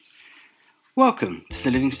Welcome to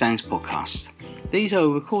the Living Stones podcast. These are a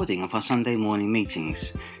recording of our Sunday morning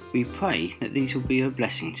meetings. We pray that these will be a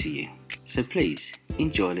blessing to you. So please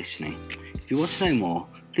enjoy listening. If you want to know more,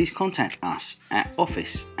 please contact us at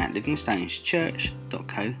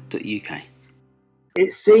office@livingstoneschurch.co.uk.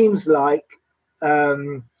 It seems like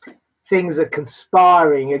things are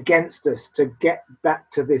conspiring against us to get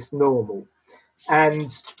back to this normal.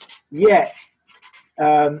 And yet,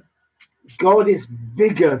 God is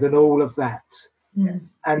bigger than all of that. Yeah.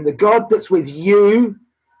 And the God that's with you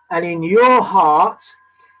and in your heart,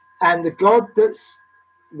 and the God that's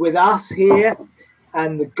with us here,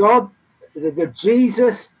 and the God, the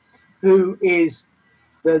Jesus who is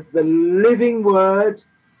the living Word,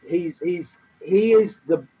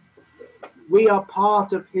 we are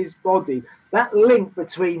part of his body. That link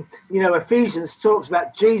between, Ephesians talks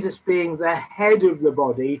about Jesus being the head of the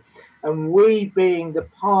body and we being the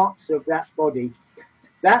parts of that body.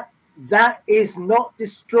 That is not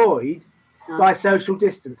destroyed by social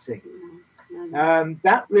distancing.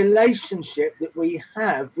 That relationship that we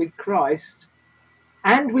have with Christ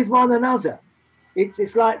and with one another,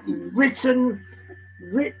 it's like written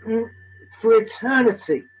for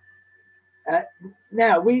eternity.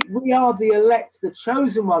 Now, we are the elect, the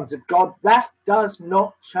chosen ones of God. That does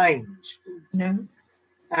not change. No.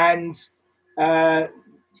 And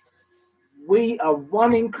we are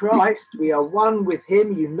one in Christ. We are one with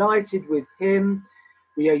him, united with him.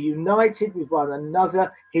 We are united with one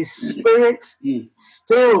another. His Spirit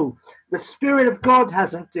still, the Spirit of God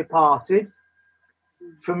hasn't departed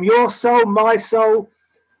from your soul, my soul,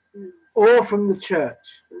 or from the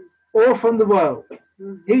church, or from the world.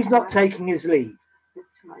 He's not taking his leave.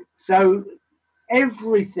 So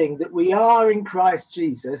everything that we are in Christ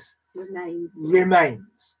Jesus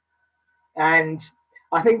remains. And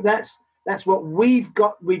I think that's what we've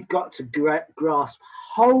got to grasp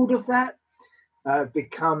hold of that, let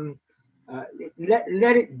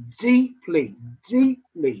it deeply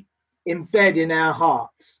embed in our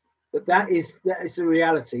hearts that is the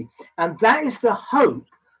reality. And that is the hope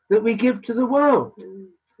that we give to the world.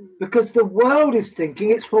 Because the world is thinking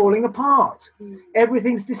it's falling apart.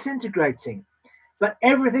 Everything's disintegrating. But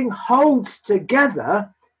everything holds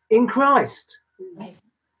together in Christ.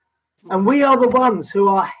 And we are the ones who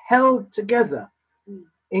are held together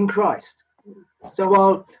in Christ.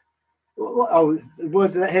 So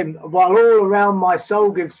words of that hymn, while all around my soul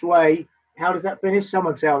gives way, how does that finish?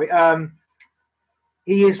 Someone tell me.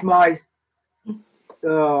 He is my...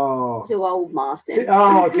 Oh, too old, Martin.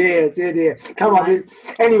 Oh dear. Come on.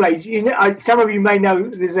 Anyway, some of you may know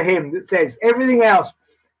there's a hymn that says everything else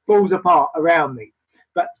falls apart around me,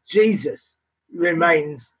 but Jesus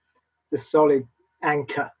remains the solid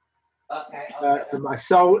anchor for my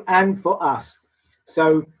soul and for us.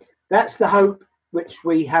 So that's the hope which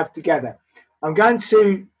we have together. I'm going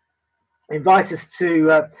to invite us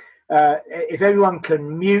to, if everyone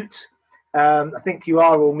can mute. I think you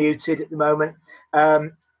are all muted at the moment.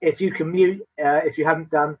 If you can mute, if you haven't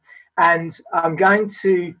done. And I'm going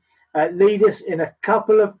to lead us in a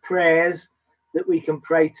couple of prayers that we can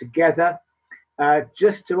pray together,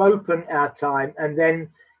 just to open our time. And then I'm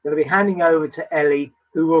going to be handing over to Ellie,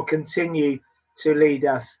 who will continue to lead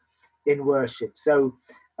us in worship. So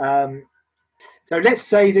let's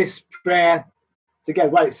say this prayer together.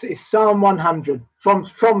 Well, it's Psalm 100, from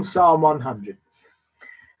Psalm 100.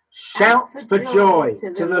 Shout for joy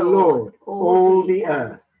to the Lord, all the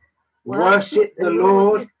earth. Worship the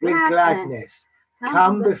Lord with gladness.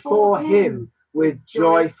 Come before him with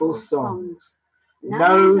joyful songs.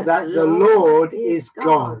 Know that the Lord is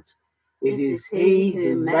God. It is he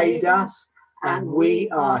who made us, and we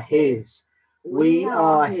are his. We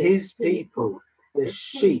are his people, the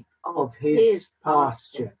sheep of his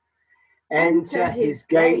pasture. Enter his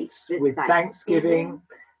gates with thanksgiving,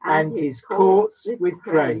 and his courts with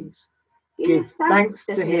praise. Give thanks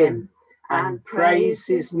to him and praise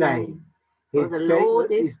his name. For the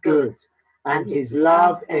Lord is good, and his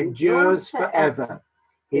love endures forever.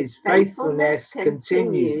 His faithfulness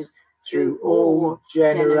continues through all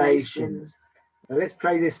generations. Now let's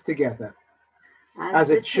pray this together. As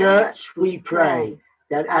a church, we pray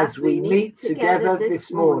that as we meet together this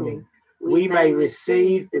morning, we may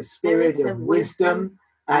receive the spirit of wisdom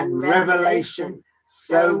and revelation,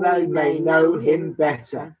 so they may know him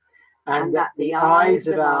better, and that the eyes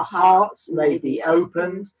of our hearts may be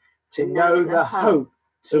opened to know the hope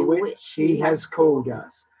to which he has called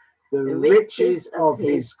us, the riches of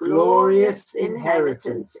his glorious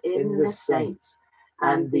inheritance in the saints,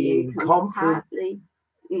 and the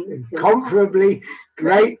incomparably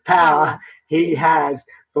great power he has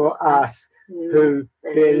for us who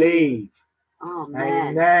believe.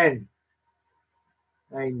 Amen.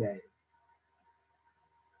 Amen.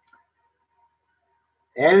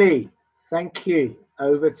 Ellie, thank you.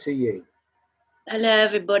 Over to you. Hello,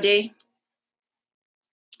 everybody.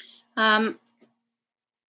 I'm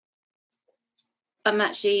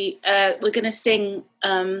actually, we're going to sing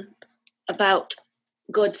about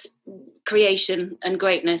God's creation and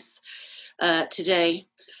greatness today.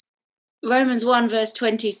 Romans 1 verse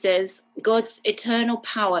 20 says, God's eternal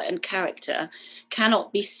power and character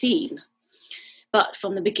cannot be seen. But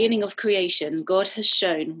from the beginning of creation, God has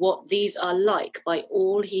shown what these are like by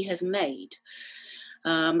all he has made.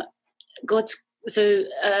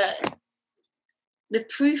 The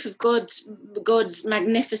proof of God's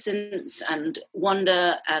magnificence and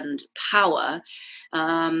wonder and power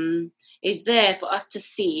is there for us to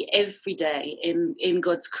see every day in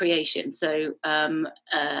God's creation. So, and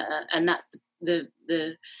that's the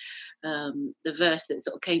verse that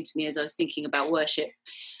sort of came to me as I was thinking about worship.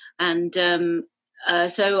 And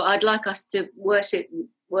so I'd like us to worship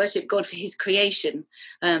God for his creation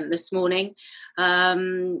this morning.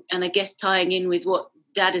 And I guess tying in with what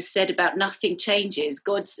Dad has said about nothing changes.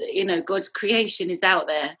 God's creation is out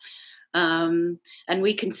there. And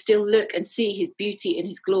we can still look and see his beauty and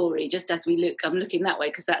his glory just as we look. I'm looking that way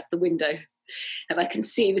because that's the window. And I can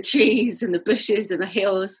see the trees and the bushes and the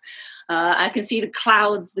hills. I can see the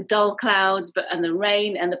clouds, the dull clouds, and the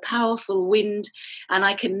rain and the powerful wind. And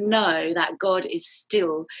I can know that God is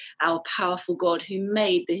still our powerful God who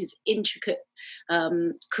made his intricate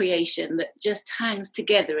creation that just hangs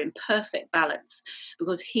together in perfect balance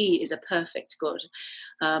because he is a perfect God.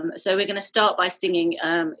 So we're going to start by singing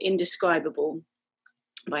Indescribable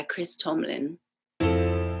by Chris Tomlin.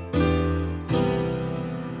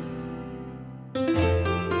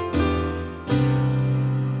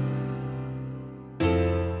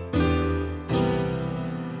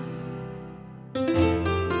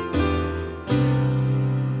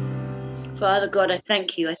 Father God, I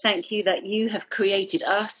thank you. I thank you that you have created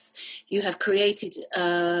us. You have created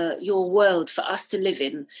your world for us to live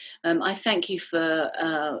in. I thank you for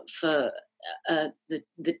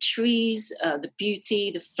the trees, the beauty,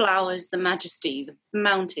 the flowers, the majesty, the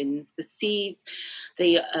mountains, the seas,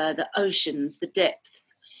 the oceans, the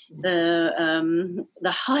depths, the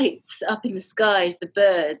heights up in the skies, the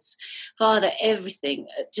birds. Father, everything,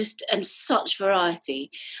 just and such variety.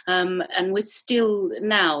 And we're still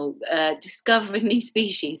now discovering new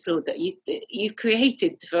species, Lord, that you've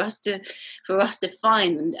created for us to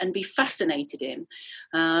find and be fascinated in.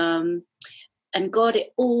 And God,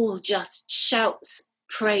 it all just shouts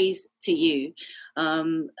praise to you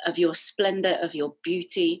of your splendor, of your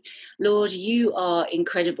beauty. Lord, you are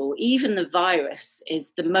incredible. Even the virus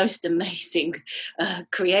is the most amazing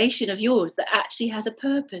creation of yours that actually has a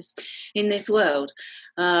purpose in this world.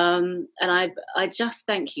 And I just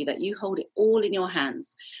thank you that you hold it all in your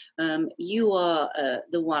hands. You are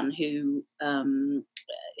the one who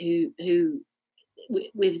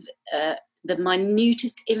with the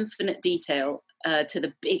minutest infinite detail to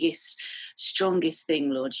the biggest, strongest thing,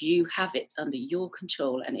 Lord, you have it under your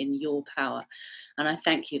control and in your power. And I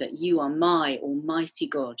thank you that you are my almighty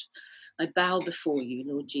God. I bow before you,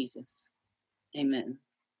 Lord Jesus. Amen.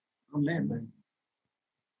 Amen.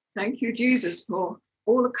 Thank you, Jesus, for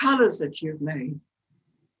all the colours that you've made.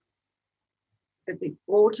 The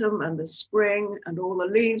autumn and the spring and all the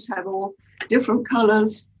leaves have all different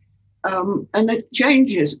colours. And it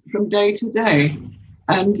changes from day to day.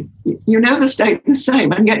 And you never stay the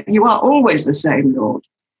same, and yet you are always the same, Lord.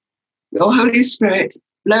 Your Holy Spirit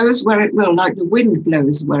blows where it will, like the wind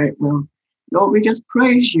blows where it will. Lord, we just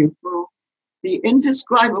praise you for the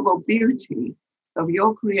indescribable beauty of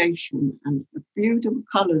your creation and the beautiful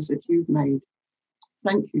colours that you've made.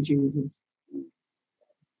 Thank you, Jesus.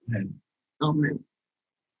 Amen. Amen.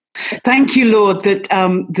 Thank you, Lord, that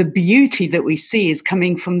the beauty that we see is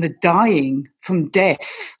coming from the dying, from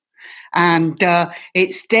death. And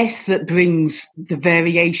it's death that brings the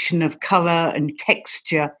variation of colour and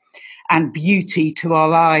texture and beauty to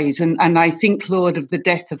our eyes. And I think, Lord, of the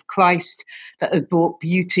death of Christ that has brought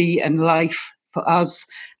beauty and life for us,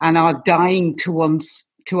 and our dying to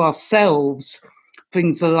ourselves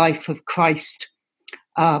brings the life of Christ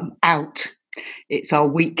out. It's our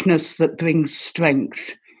weakness that brings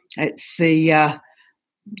strength. It's the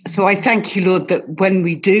so I thank you, Lord, that when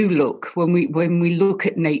we do look, when we look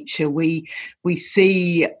at nature, we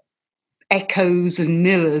see echoes and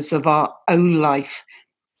mirrors of our own life,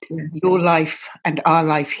 your life and our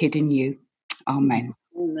life hid in you. Amen.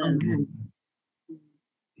 Amen.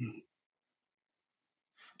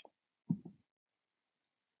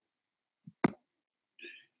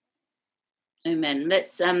 Amen.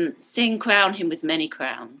 Let's sing Crown Him with Many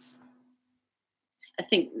Crowns. I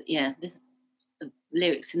think, the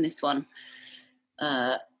lyrics in this one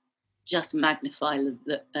just magnify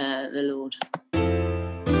the Lord.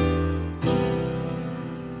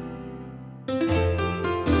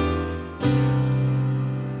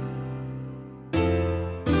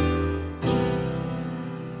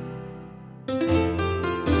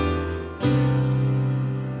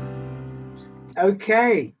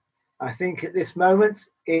 Okay, I think at this moment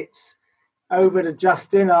it's over to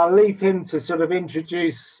Justin. I'll leave him to sort of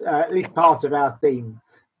introduce at least part of our theme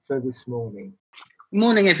for this morning.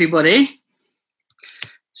 Morning, everybody.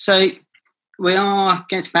 So we are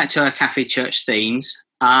getting back to our Cafe Church themes.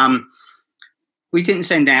 We didn't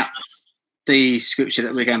send out the scripture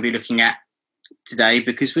that we're going to be looking at today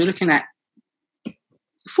because we're looking at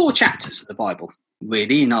 4 chapters of the Bible,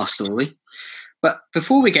 really, in our story. But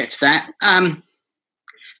before we get to that,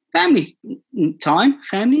 family time,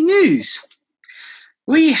 family news.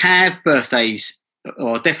 We have birthdays,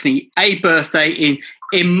 or definitely a birthday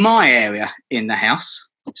in my area in the house.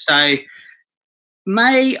 So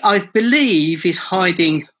May, I believe, is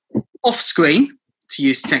hiding off screen, to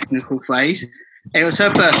use a technical phrase. It was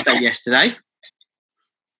her birthday yesterday.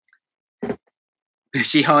 Is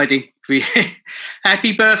she hiding?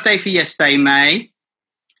 Happy birthday for yesterday, May.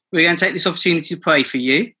 We're going to take this opportunity to pray for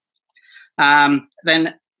you.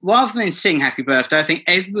 Then, rather than sing happy birthday, I think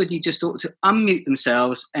everybody just ought to unmute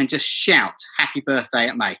themselves and just shout happy birthday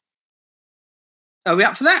at May. Are we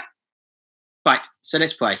up for that? Right, so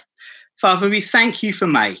let's pray. Father, we thank you for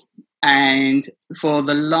May and for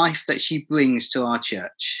the life that she brings to our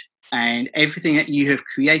church and everything that you have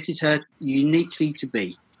created her uniquely to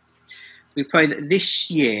be. We pray that this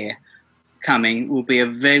year coming will be a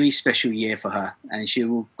very special year for her, and she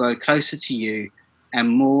will grow closer to you and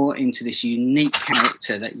more into this unique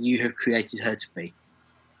character that you have created her to be.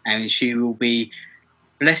 And she will be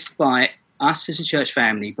blessed by us as a church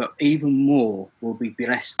family, but even more will be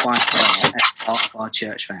blessed by her as part of our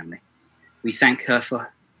church family. We thank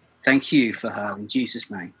you for her in Jesus'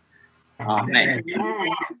 name. Amen.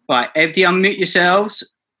 Right, everybody unmute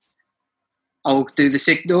yourselves. I'll do the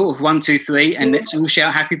signal of 1, 2, 3, and let's all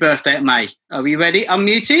shout happy birthday at May. Are we ready?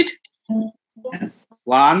 Unmuted?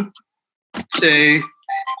 1, 2,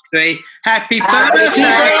 3. Happy birthday,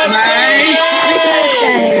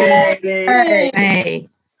 May!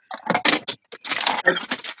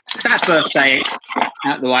 It's that birthday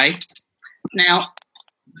out of the way. Now,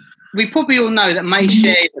 we probably all know that May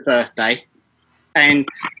shares a birthday, and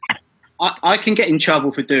I can get in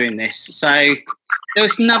trouble for doing this. So there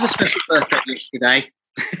was another special birthday yesterday.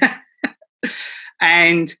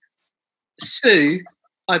 And Sue,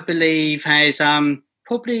 I believe, has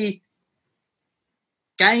probably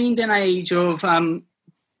gained an age of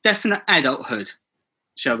definite adulthood,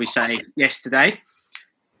 shall we say, yesterday.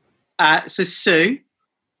 So Sue,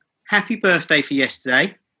 happy birthday for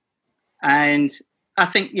yesterday. And I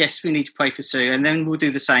think, yes, we need to pray for Sue, and then we'll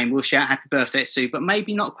do the same. We'll shout happy birthday at Sue, but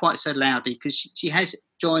maybe not quite so loudly because she has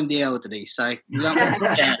joined the elderly. So,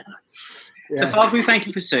 So, Father, we thank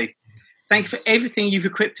you for Sue. Thank you for everything you've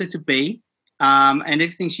equipped her to be, and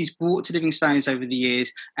everything she's brought to Living Stones over the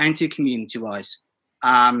years and to community-wise.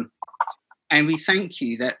 And we thank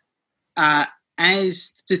you that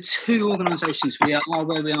as the 2 organisations, we are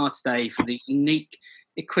where we are today for the unique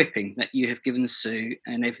equipping that you have given Sue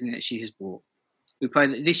and everything that she has brought. We pray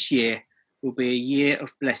that this year will be a year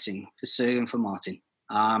of blessing for Sue and for Martin.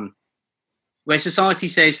 Where society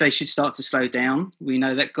says they should start to slow down, we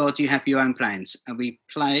know that, God, you have your own plans. And we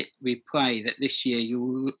pray that this year you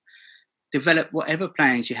will develop whatever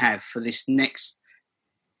plans you have for this next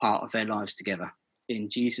part of their lives together. In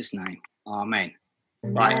Jesus' name, amen.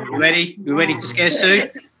 Right, you ready? You ready to scare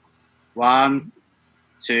Sue? 1,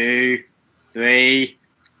 2, 3...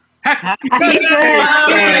 Happy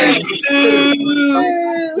birthday!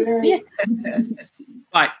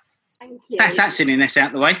 Right, thank you. That's that silliness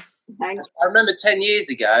out the way. Thanks. I remember 10 years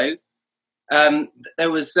ago,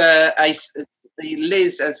 there was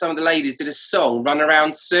Liz and some of the ladies did a song, Run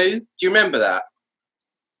Around Sue. Do you remember that?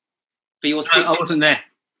 For your I wasn't there.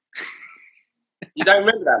 You don't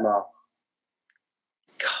remember that, Mark?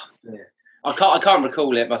 God, yeah. I can't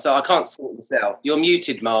recall it myself. I can't see it myself. You're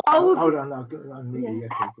muted, Mark. Old. Hold on, I'm really Yeah.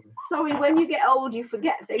 okay. Sorry, when you get old, you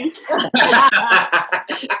forget things. Run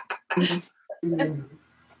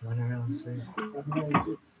around soon.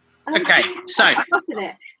 Okay, so I've gotten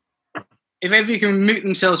it. if everybody can mute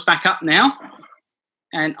themselves back up now,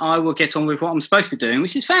 and I will get on with what I'm supposed to be doing,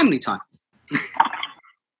 which is family time.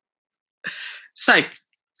 So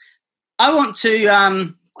I want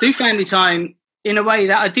to do family time in a way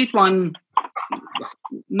that I did one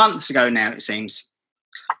months ago now, it seems.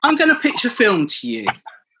 I'm going to pitch a film to you.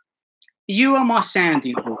 You are my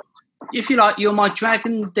sounding board. If you like, you're my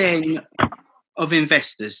dragon den of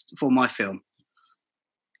investors for my film.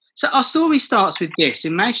 So our story starts with this.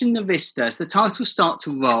 Imagine the vista. As the titles start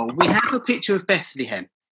to roll, we have a picture of Bethlehem.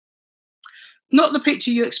 Not the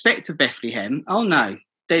picture you expect of Bethlehem. Oh, no.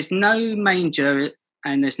 There's no manger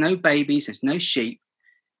and there's no babies. There's no sheep.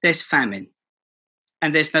 There's famine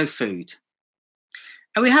and there's no food.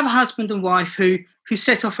 And we have a husband and wife who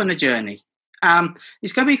set off on a journey.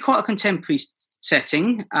 It's going to be quite a contemporary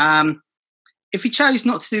setting. If he chose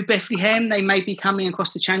not to do Bethlehem, they may be coming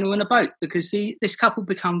across the channel in a boat because this couple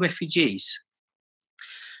become refugees.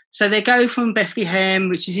 So they go from Bethlehem,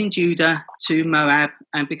 which is in Judah, to Moab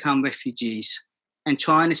and become refugees and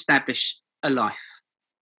try and establish a life.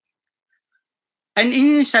 And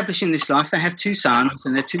in establishing this life, they have two sons,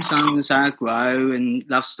 and their two sons grow and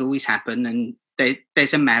love stories happen, and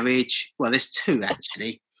there's a marriage. Well, there's two,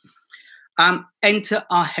 actually. Enter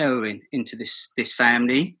our heroine into this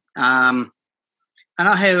family. And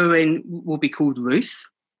our heroine will be called Ruth.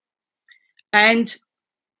 And,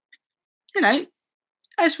 you know,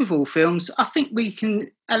 as with all films, I think we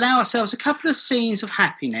can allow ourselves a couple of scenes of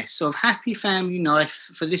happiness, of happy family life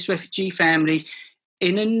for this refugee family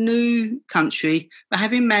in a new country, but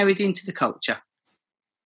having married into the culture.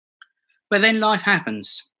 But then life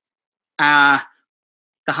happens. The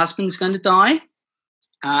husband's going to die,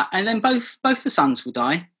 and then both the sons will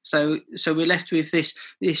die. So we're left with this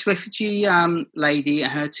refugee lady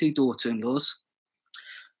and her two daughter-in-laws.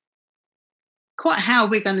 Quite how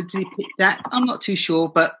we're going to depict that, I'm not too sure,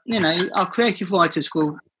 but you know, our creative writers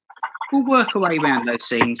will work our way around those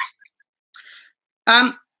scenes.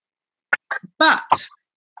 But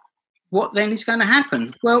what then is going to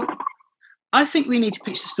happen? Well, I think we need to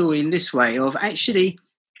pitch the story in this way of actually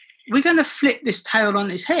we're going to flip this tale on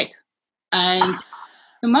its head, and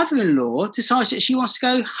the mother-in-law decides that she wants to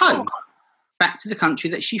go home, back to the country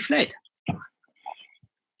that she fled.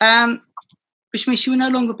 Which means she will no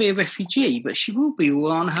longer be a refugee, but she will be all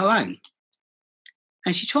on her own.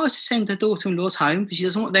 And she tries to send her daughter-in-laws home because she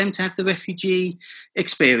doesn't want them to have the refugee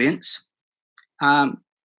experience.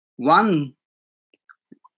 One,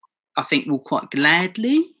 I think, will quite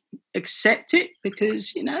gladly accept it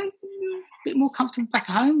because, you know, a bit more comfortable back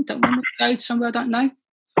at home, don't want to go to somewhere I don't know.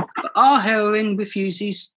 But our heroine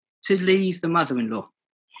refuses to leave the mother-in-law.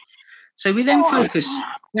 So we then focus.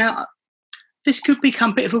 Now, this could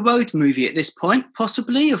become a bit of a road movie at this point,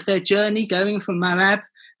 possibly, of their journey going from Moab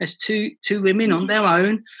as two women on their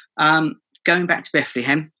own, going back to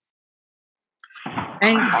Bethlehem.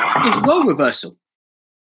 And it's role reversal.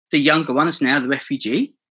 The younger one is now the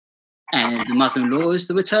refugee, and the mother-in-law is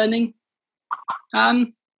the returning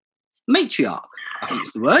matriarch, I think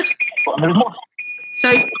is the word. So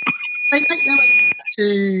they make their way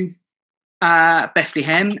to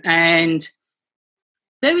Bethlehem, and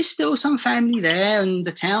there is still some family there, and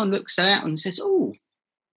the town looks out and says, "Oh,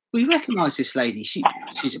 we recognise this lady.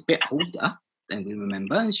 She's a bit older than we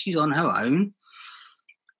remember, and she's on her own."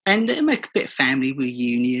 And they make a bit of family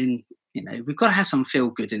reunion. You know, we've got to have some feel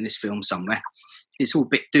good in this film somewhere. It's all a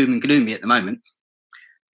bit doom and gloomy at the moment.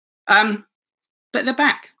 But they're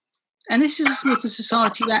back, and this is a sort of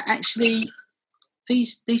society that actually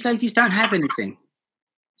these ladies don't have anything,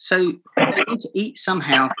 so they need to eat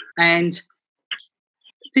somehow. And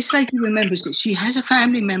this lady remembers that she has a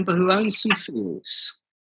family member who owns some fields,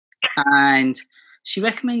 and she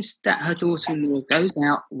recommends that her daughter-in-law goes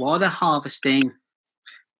out while they're harvesting,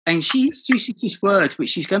 and she introduces this word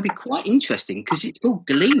which is going to be quite interesting because it's called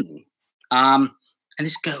gleaning. And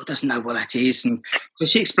this girl doesn't know what that is, and so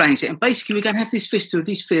she explains it. And basically, we're going to have this vista of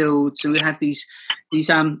these fields, and we have these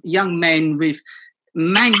young men with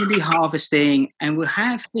manually harvesting, and we'll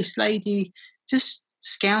have this lady just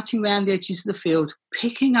scouting around the edges of the field,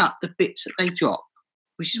 picking up the bits that they drop,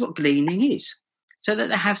 which is what gleaning is, so that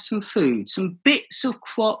they have some food, some bits of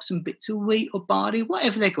crops, some bits of wheat or barley,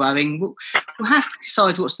 whatever they're growing. We'll have to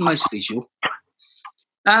decide what's the most visual.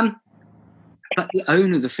 But the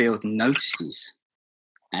owner of the field notices,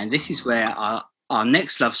 and this is where our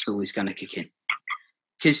next love story is going to kick in,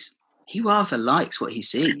 because he rather likes what he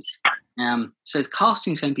sees. So the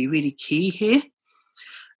casting is going to be really key here.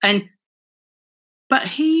 But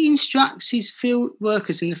he instructs his field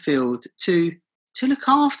workers in the field to look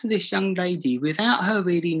after this young lady without her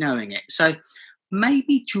really knowing it. So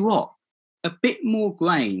maybe drop a bit more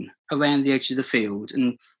grain around the edge of the field.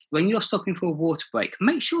 And when you're stopping for a water break,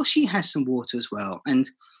 make sure she has some water as well. And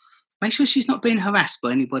make sure she's not being harassed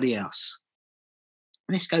by anybody else.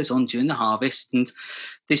 And this goes on during the harvest. And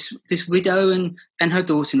this widow and her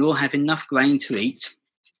daughter-in-law have enough grain to eat.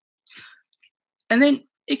 And then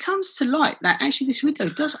it comes to light that actually this widow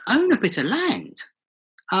does own a bit of land,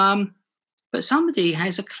 but somebody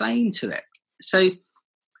has a claim to it. So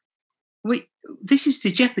this is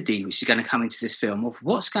the jeopardy which is going to come into this film of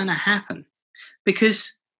what's going to happen,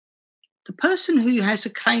 because the person who has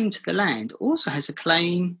a claim to the land also has a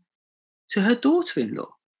claim to her daughter-in-law.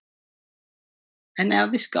 And now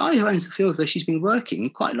this guy who owns the field where she's been working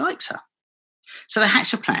quite likes her. So they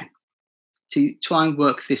hatch a plan to try and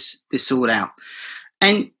work this all out.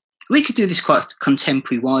 And we could do this quite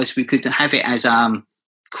contemporary-wise. We could have it as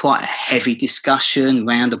quite a heavy discussion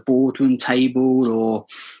around a boardroom table or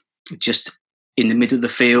just in the middle of the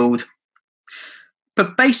field.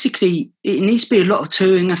 But basically, it needs to be a lot of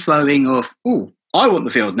toing and throwing of, oh, I want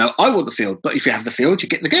the field. No, I want the field. But if you have the field, you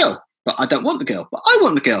get the girl. But I don't want the girl. But I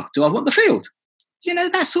want the girl. Do I want the field? You know,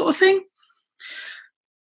 that sort of thing.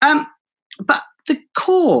 But the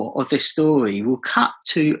core of this story will cut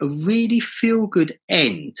to a really feel-good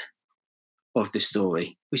end of the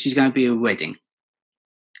story, which is going to be a wedding.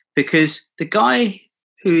 Because the guy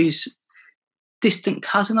whose distant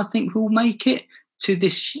cousin, I think, will make it to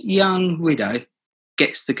this young widow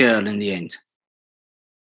gets the girl in the end.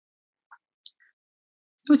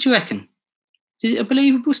 What do you reckon? Is it a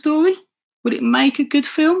believable story? Would it make a good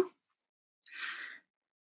film?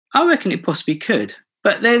 I reckon it possibly could.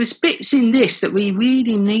 But there's bits in this that we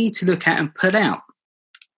really need to look at and put out.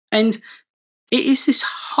 And it is this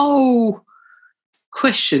whole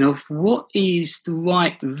question of what is the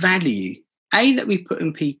right value, that we put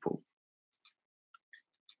in people,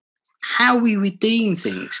 how we redeem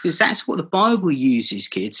things, because that's what the Bible uses,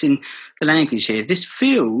 kids, in the language here. This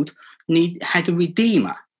field had a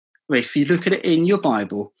redeemer, if you look at it in your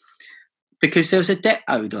Bible, because there was a debt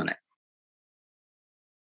owed on it.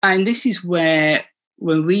 And this is where,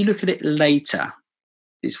 when we look at it later,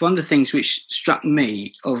 it's one of the things which struck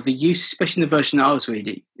me of the use, especially in the version that I was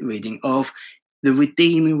reading, of the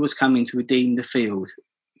Redeemer was coming to redeem the field,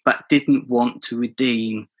 but didn't want to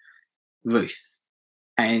redeem Ruth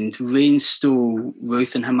and reinstall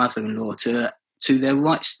Ruth and her mother-in-law to their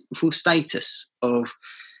rightful status of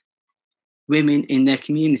women in their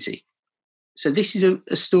community. So this is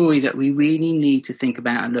a story that we really need to think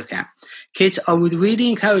about and look at. Kids, I would really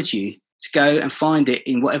encourage you to go and find it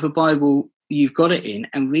in whatever Bible you've got it in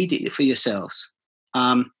and read it for yourselves.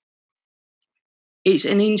 It's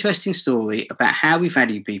an interesting story about how we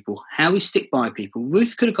value people, how we stick by people.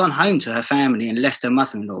 Ruth could have gone home to her family and left her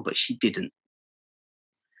mother-in-law, but she didn't.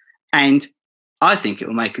 And I think it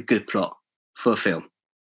will make a good plot for a film.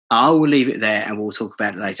 I will leave it there and we'll talk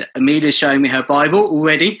about it later. Amelia's showing me her Bible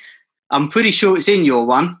already. I'm pretty sure it's in your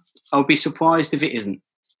one. I'll be surprised if it isn't.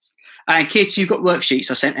 And kids, you've got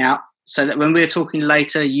worksheets I sent out so that when we're talking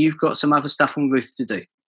later, you've got some other stuff on Ruth to do.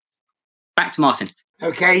 Back to Martin.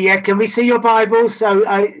 Okay, yeah. Can we see your Bible? So,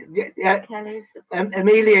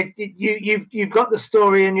 Amelia, you've got the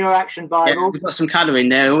story in your Action Bible. Yeah, we've got some colouring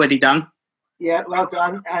there already done. Yeah, well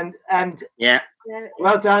done. And yeah,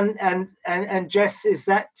 well done. And Jess, is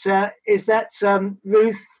that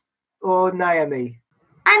Ruth or Naomi?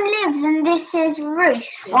 I'm Livs, and this is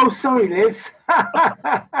Ruth. Oh, sorry, Livs.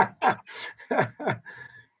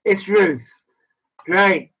 It's Ruth.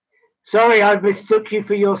 Great. Sorry, I mistook you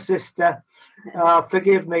for your sister.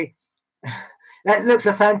 Forgive me. That looks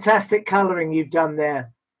a fantastic colouring you've done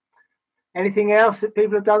there. Anything else that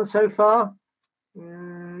people have done so far?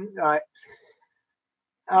 Right.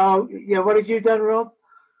 Oh, yeah. What have you done, Rob?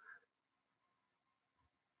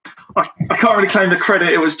 I can't really claim the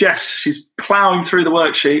credit. It was Jess. She's ploughing through the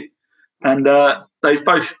worksheet, and they've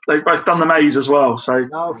both done the maze as well. So,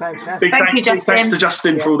 oh, fantastic! Big thanks to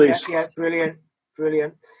Justin for all these. Yeah,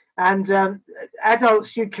 brilliant. And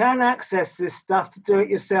adults, you can access this stuff to do it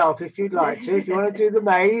yourself if you'd like to. If you want to do the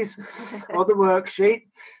maze or the worksheet,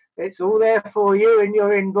 it's all there for you in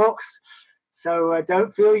your inbox. So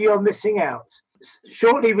don't feel you're missing out.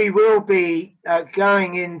 Shortly, we will be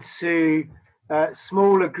going into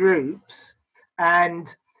smaller groups,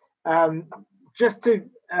 and just to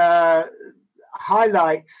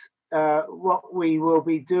highlight what we will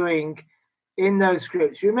be doing in those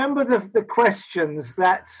groups. Remember the questions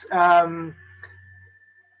that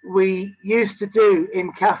we used to do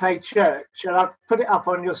in Cafe Church, and I'll put it up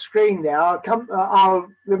on your screen there. I'll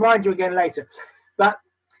remind you again later. But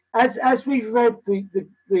as we've read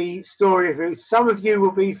the story of Ruth, some of you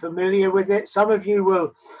will be familiar with it. Some of you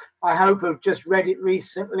will, I hope, have just read it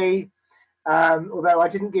recently, although I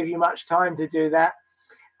didn't give you much time to do that.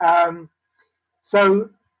 So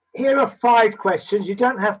here are 5 questions. You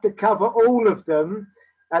don't have to cover all of them,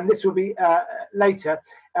 and this will be later.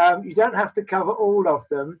 You don't have to cover all of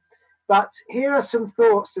them, but here are some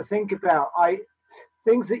thoughts to think about.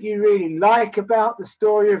 things that you really like about the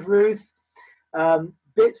story of Ruth,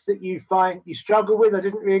 bits that you find you struggle with. I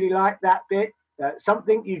didn't really like that bit.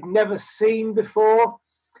 Something you'd never seen before,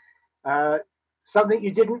 something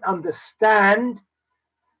you didn't understand,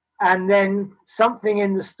 and then something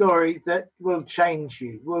in the story that will change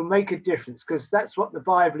you, will make a difference, because that's what the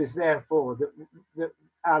Bible is there for, that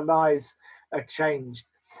our lives are changed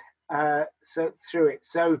so through it.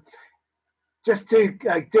 So just to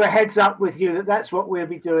do a heads up with you that's what we'll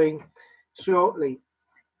be doing shortly.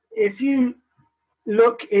 If you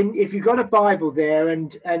look in, if you've got a Bible there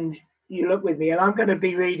and you look with me, and I'm going to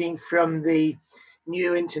be reading from the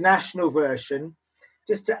New International Version,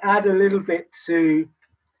 just to add a little bit to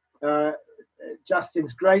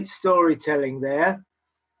Justin's great storytelling there.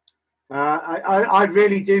 I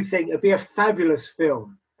really do think it'd be a fabulous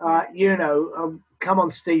film. Come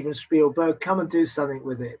on, Steven Spielberg, come and do something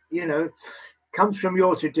with it. Comes from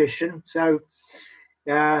your tradition. So,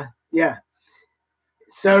 yeah.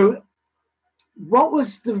 So, what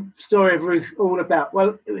was the story of Ruth all about?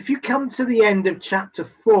 Well, if you come to the end of chapter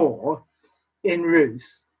 4 in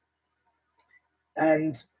Ruth,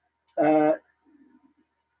 and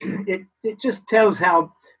it just tells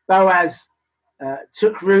how Boaz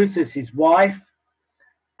took Ruth as his wife,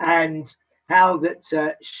 and how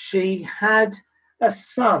that she had a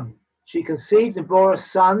son. She conceived and bore a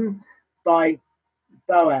son by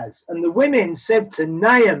Boaz. And the women said to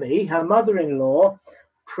Naomi, her mother-in-law,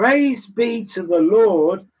 "Praise be to the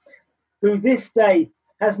Lord, who this day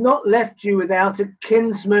has not left you without a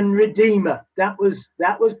kinsman redeemer." That was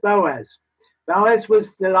Boaz. Boaz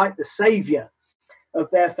was like the savior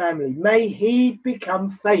of their family. May he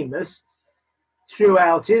become famous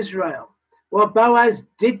throughout Israel. Well, Boaz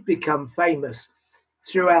did become famous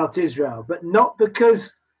throughout Israel, but not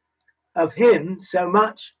because of him so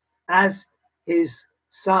much as his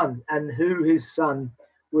son and who his son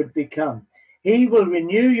would become. He will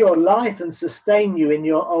renew your life and sustain you in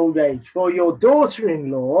your old age. For your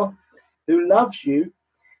daughter-in-law, who loves you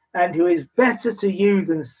and who is better to you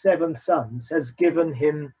than 7 sons, has given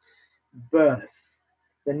him birth.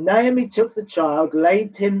 Then Naomi took the child,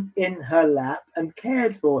 laid him in her lap, and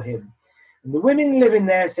cared for him. And the women living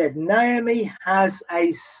there said, "Naomi has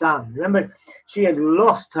a son." Remember, she had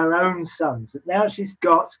lost her own sons. Now she's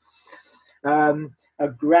got a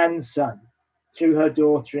grandson through her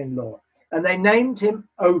daughter-in-law. And they named him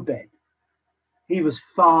Obed. He was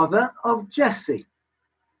father of Jesse,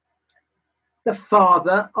 the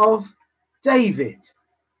father of David.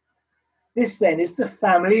 This then is the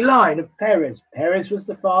family line of Perez. Perez was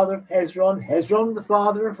the father of Hezron, Hezron the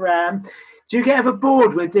father of Ram. Do you get ever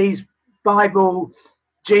bored with these Bible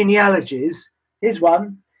genealogies? Here's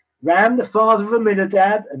one. Ram the father of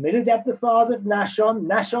Amminadab, Amminadab the father of Nahshon,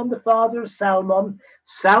 Nahshon the father of Salmon,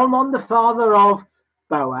 Salmon the father of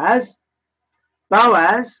Boaz,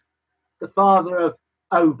 Boaz the father of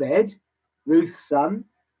Obed, Ruth's son,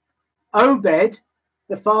 Obed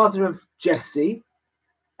the father of Jesse,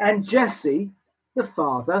 and Jesse, the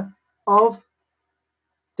father of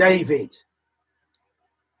David.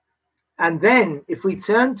 And then if we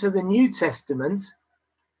turn to the New Testament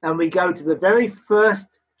and we go to the very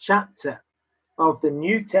first chapter of the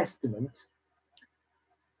New Testament,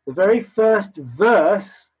 the very first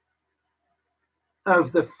verse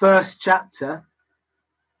of the first chapter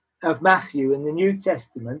of Matthew in the New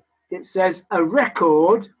Testament, it says, "A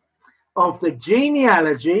record of the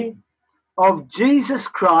genealogy of Jesus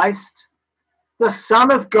Christ, the Son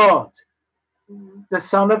of God, the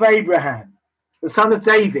son of Abraham, the son of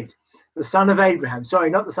David, the son of Abraham." Sorry,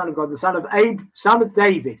 not the son of God, the son of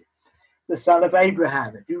David, the son of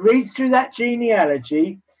Abraham. If you read through that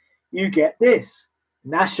genealogy, you get this.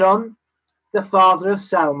 Nahshon, the father of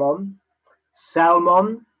Salmon,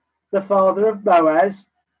 Salmon, the father of Boaz,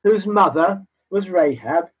 whose mother was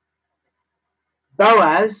Rahab,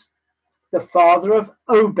 Boaz, the father of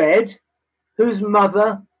Obed, whose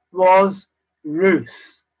mother was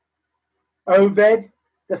Ruth, Obed,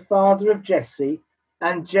 the father of Jesse,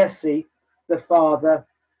 and Jesse, the father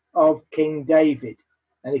of King David.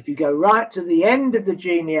 And if you go right to the end of the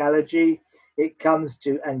genealogy, it comes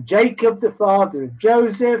to, and Jacob, the father of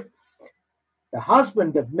Joseph, the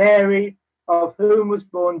husband of Mary, of whom was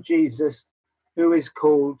born Jesus, who is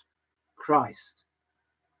called Christ.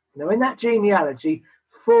 Now, in that genealogy,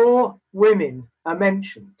 4 women are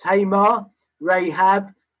mentioned: Tamar,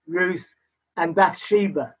 Rahab, Ruth, and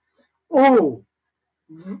Bathsheba. All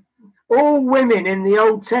women in the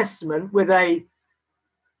Old Testament with a,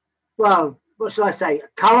 well, what shall I say, a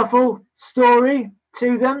colourful story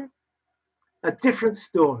to them, a different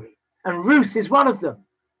story. And Ruth is one of them.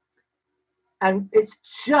 And it's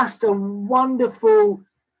just a wonderful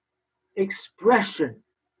expression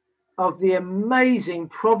of the amazing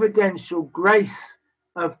providential grace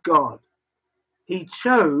of God. He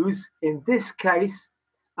chose, in this case,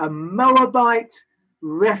 a Moabite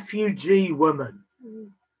refugee woman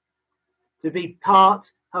to be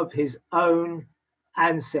part of his own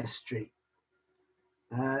ancestry.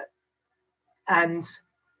 And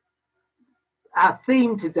our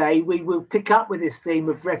theme today, we will pick up with this theme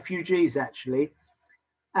of refugees, actually.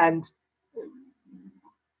 And,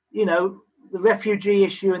 you know, the refugee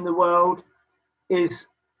issue in the world is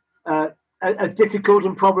a difficult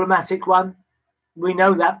and problematic one. We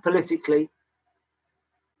know that politically.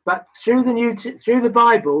 But through the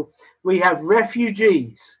Bible, we have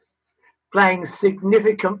refugees playing a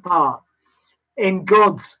significant part in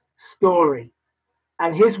God's story.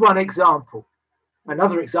 And here's one example.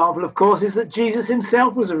 Another example, of course, is that Jesus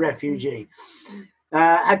himself was a refugee,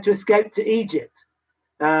 had to escape to Egypt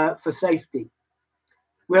for safety.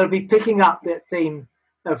 We'll be picking up that theme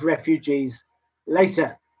of refugees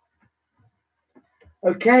later.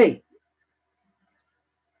 Okay.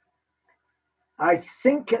 I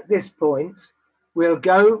think at this point we're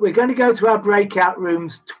going to go to our breakout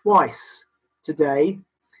rooms twice today.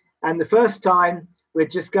 And the first time we're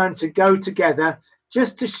just going to go together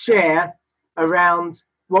just to share around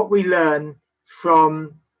what we learn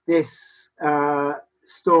from this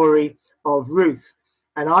story of Ruth.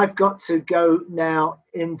 And I've got to go now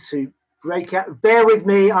into breakout. Bear with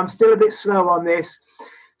me, I'm still a bit slow on this.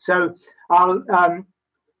 So I'll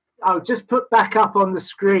just put back up on the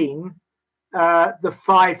screen the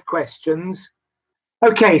 5 questions.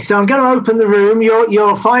 Okay, so I'm going to open the room.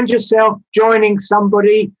 You'll find yourself joining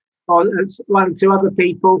somebody or 1 or 2 other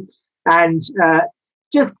people, and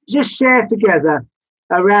just share together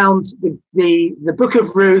around the book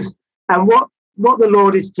of Ruth and what the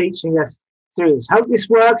Lord is teaching us through this. Hope this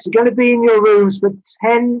works. You're going to be in your rooms for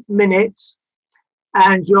 10 minutes,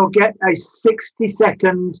 and you'll get a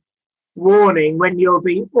 60-second warning when you'll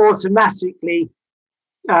be automatically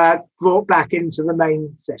brought back into the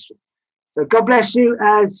main session. So God bless you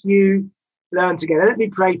as you learn together. Let me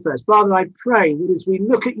pray first. Father, I pray that as we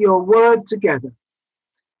look at your word together,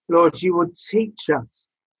 Lord, you would teach us,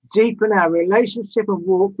 deepen our relationship and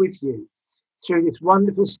walk with you through this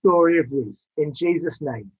wonderful story of Ruth. In Jesus'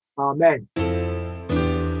 name, amen.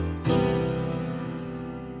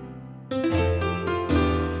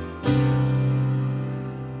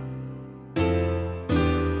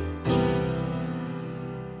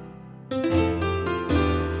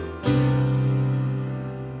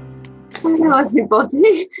 Hello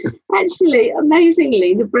everybody. Actually,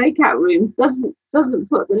 amazingly, the breakout rooms doesn't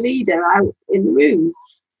put the leader out in the rooms.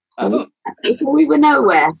 So we were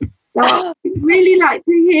nowhere. So I'd really like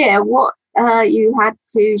to hear what you had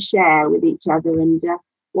to share with each other and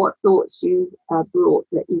what thoughts you brought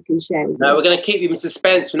that you can share with us. No, we're going to keep you in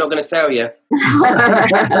suspense. We're not going to tell you.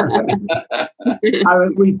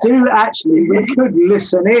 We do actually. We could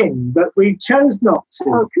listen in, but we chose not to.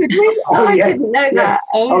 Oh, could we? Oh, I yes, didn't know yes. that.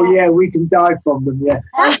 Oh, yeah, we can dive from them, yeah.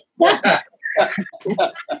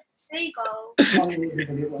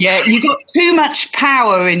 Yeah, you got too much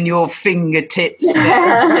power in your fingertips.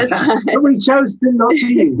 But we chose not to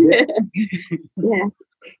use it. Yeah.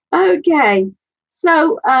 Okay.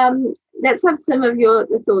 So let's have some of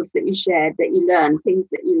the thoughts that you shared, that you learned, things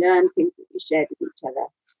that you shared with each other.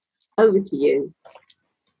 Over to you.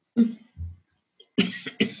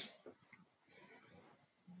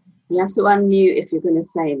 You have to unmute if you're going to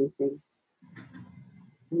say anything.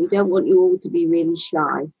 We don't want you all to be really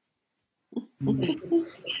shy. We're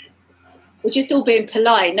just all being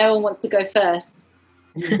polite. No one wants to go first.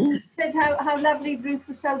 Said how lovely Ruth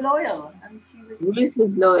was so loyal, and Ruth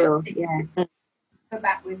was loyal, yeah. Go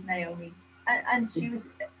back with Naomi, and she was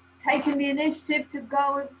taking the initiative to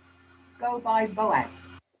go by Boaz.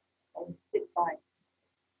 Or sit by.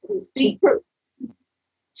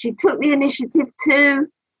 She took the initiative to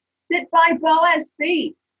sit by Boaz's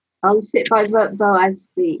feet. Oh, sit by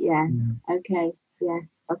Boaz's feet, yeah. Okay, yeah,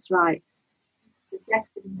 that's right.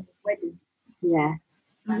 Suggesting the wedding. Yeah.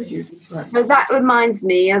 So that reminds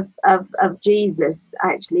me of Jesus.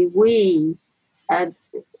 Actually, we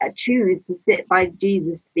choose to sit by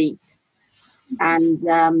Jesus' feet, and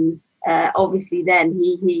obviously, then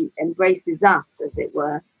he embraces us, as it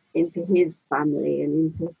were, into his family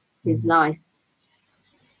and into his life.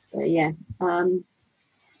 So yeah.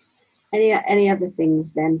 Any other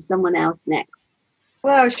things then? Someone else next.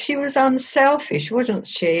 Well, she was unselfish, wasn't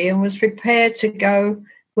she? And was prepared to go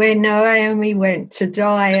where Naomi went to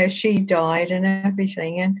die as she died and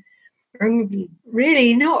everything. And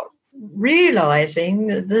really not realizing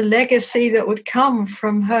the legacy that would come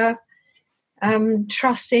from her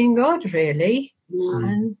trusting God, really,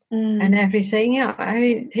 and everything. I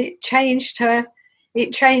mean, it changed her.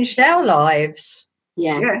 It changed our lives.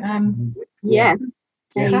 Yes. Yes.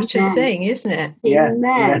 Such a thing, isn't it?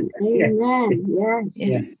 Amen. Amen.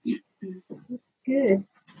 Yes. Good.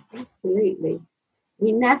 Absolutely.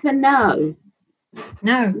 We never know.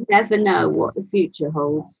 No. We never know what the future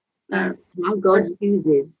holds. No. How God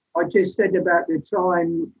uses. I just said about the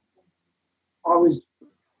time I was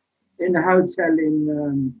in a hotel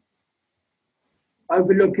in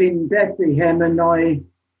overlooking Bethlehem, and I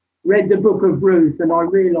read the book of Ruth, and I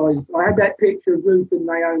realised I had that picture of Ruth and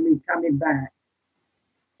Naomi coming back,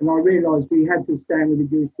 and I realised we had to stand with the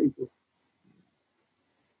Jewish people.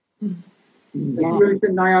 Yeah. Ruth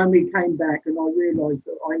and Naomi came back, and I realised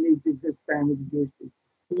that I needed to stand with the Jewish people.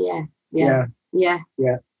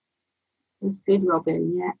 Yeah. It's good,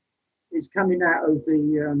 Robin. Yeah. It's coming out of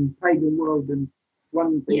the pagan world, and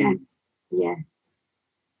one thing.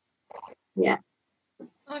 Yeah.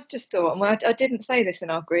 I've just thought, well, I didn't say this in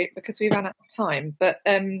our group because we ran out of time, but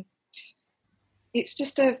it's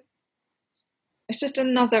just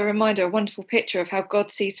another reminder, a wonderful picture of how God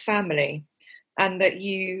sees family, and that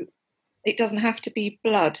it doesn't have to be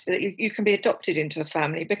blood, that you can be adopted into a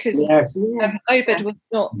family, because Obed was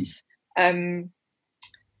not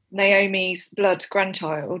Naomi's blood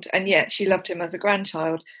grandchild, and yet she loved him as a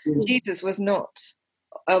grandchild. Jesus was not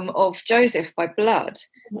of Joseph by blood,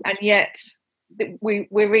 and yet we're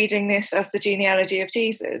reading this as the genealogy of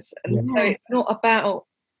Jesus. And so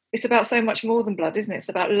it's about so much more than blood, isn't it? It's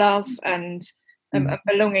about love and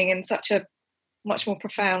belonging in such a much more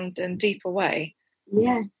profound and deeper way.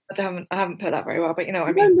 Yeah. I haven't put that very well, but you know what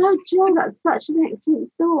I mean. No, Joe, that's such an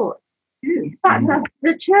excellent thought. That's us,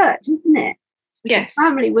 the church, isn't it? Yes. The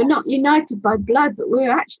family, we're not united by blood, but we're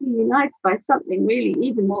actually united by something really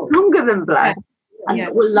even stronger than blood, and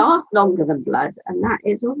that will last longer than blood, and that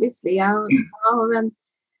is obviously our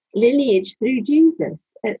lineage through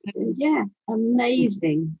Jesus.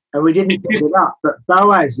 Amazing. And we didn't pick it up, but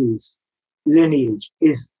Boaz's lineage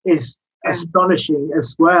is astonishing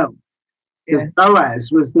as well, because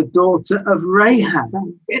Boaz was the daughter of Rahab.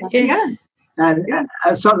 And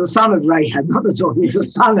the son of Rahab, not the daughter, he's the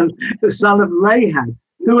son of Rahab,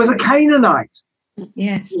 who was a Canaanite.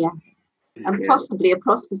 Yes. Yeah. And possibly a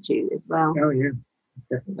prostitute as well. Oh, yeah.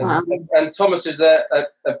 And Thomas is a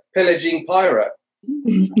pillaging pirate.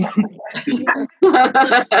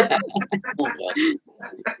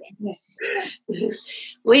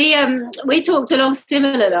 We talked along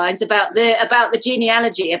similar lines about the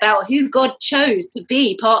genealogy, about who God chose to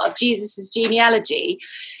be part of Jesus's genealogy,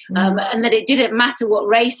 and that it didn't matter what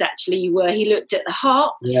race actually you were. He looked at the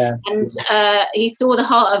heart, and he saw the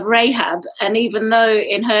heart of Rahab, and even though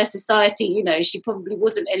in her society, you know, she probably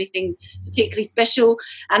wasn't anything particularly special,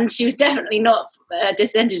 and she was definitely not a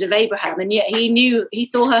descendant of Abraham, and yet he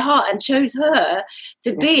saw her heart and chose her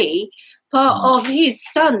to be part of his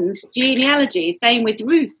son's genealogy. Same with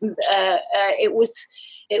Ruth.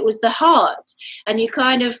 It was the heart, and you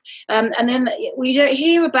kind of and then we don't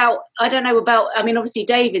hear about. I don't know about. I mean, obviously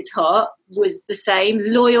David's heart was the same: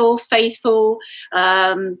 loyal, faithful,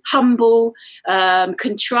 humble,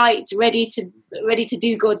 contrite, ready to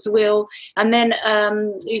do God's will. And then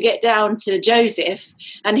you get down to Joseph,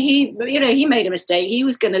 and he made a mistake. He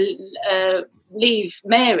was going to leave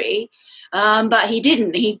Mary, but he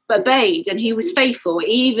didn't. He obeyed, and he was faithful,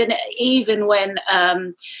 even when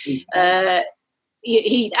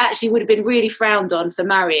he actually would have been really frowned on for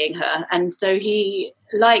marrying her. And so he,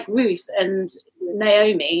 like Ruth and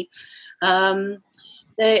Naomi,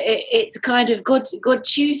 it's kind of God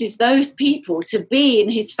chooses those people to be in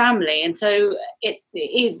his family. And so it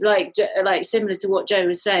is like similar to what Joe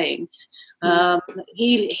was saying.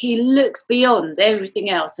 He looks beyond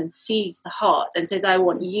everything else and sees the heart and says, I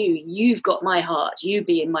want you've got my heart, you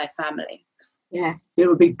be in my family. Yes. It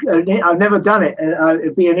would be, I've never done it.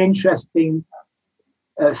 It'd be an interesting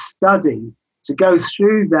study to go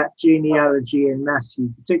through that genealogy in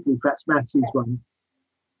Matthew, particularly perhaps Matthew's one.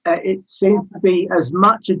 It seems to be as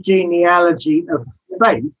much a genealogy of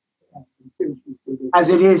faith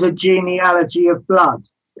as it is a genealogy of blood.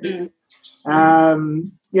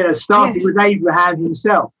 Starting with Abraham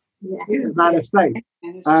himself, a man of faith.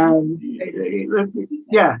 Don't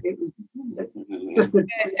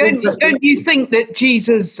you think that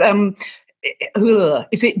Jesus,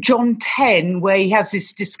 is it John 10, where he has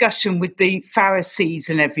this discussion with the Pharisees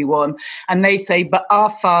and everyone, and they say, but our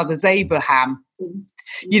father's Abraham.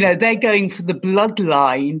 You know, they're going for the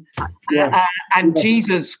bloodline, and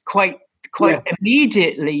Jesus quite quite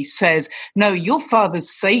immediately says, no, your father's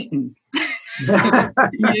Satan.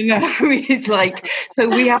 It's like, so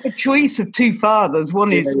we have a choice of two fathers.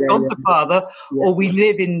 One is God the Father, or we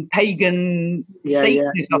live in pagan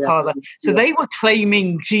Satan is our father. So they were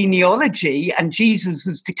claiming genealogy, and Jesus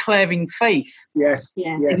was declaring faith. Yes.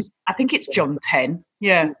 I think it's John 10.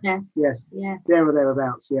 Yes. There or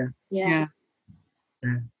thereabouts. Yeah.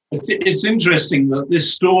 It's interesting that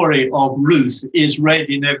this story of Ruth is read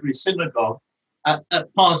in every synagogue at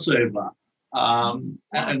Passover.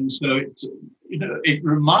 And so it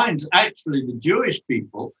reminds actually the Jewish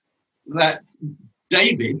people that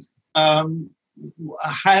David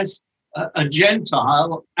has a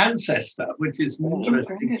Gentile ancestor, which is an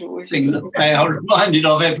interesting thing that they are reminded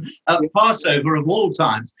of at Passover of all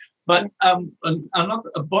times. But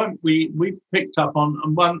another point we picked up on,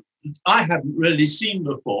 and one I hadn't really seen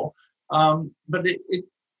before, but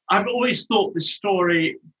I've always thought this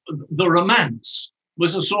story, the romance,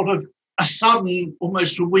 was a sort of a sudden,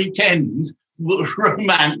 almost a weekend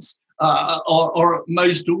romance, or at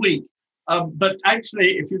most a week. But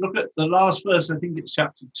actually, if you look at the last verse, I think it's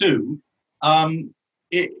chapter 2,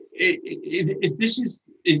 it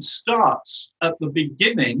starts at the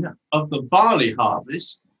beginning of the barley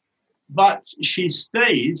harvest, but she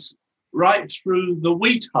stays right through the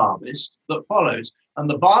wheat harvest that follows. And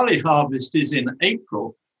the barley harvest is in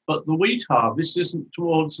April, but the wheat harvest isn't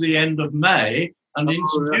towards the end of May and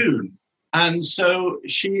into June. And so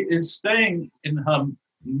she is staying in her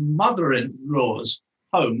mother-in-law's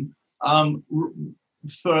home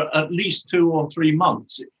for at least 2 or 3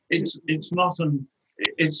 months. It's not a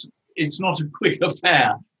quick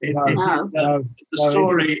affair. The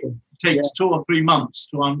story takes 2 or 3 months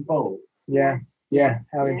to unfold.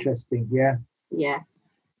 How interesting.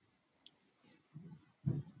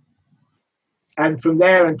 And from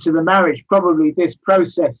there into the marriage, probably this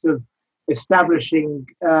process of establishing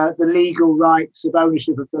the legal rights of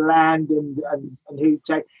ownership of the land and who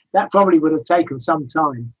take that probably would have taken some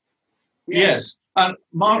time. Yes, and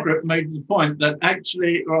Margaret made the point that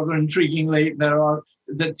actually, rather intriguingly, there are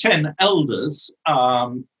the 10 elders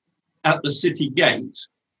at the city gate,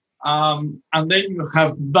 and then you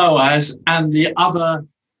have Boaz and the other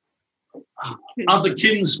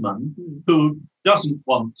kinsman who doesn't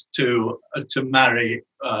want to marry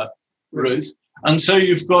Ruth. And so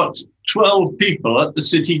you've got 12 people at the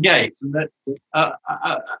city gate, and that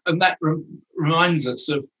reminds us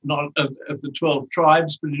of not of the 12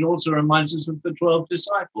 tribes, but it also reminds us of the 12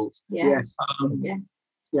 disciples. Yes.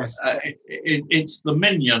 It's the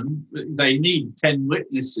minyan. They need 10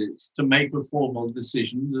 witnesses to make a formal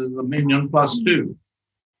decision. The minyan plus 2.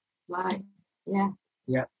 Right. Yeah.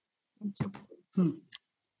 Interesting.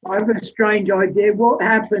 I have a strange idea. What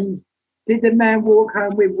happened? Did the man walk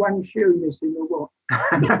home with one shoe missing or what?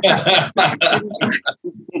 I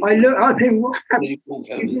think, what happened? You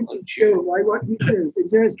didn't show. Why? What did you do?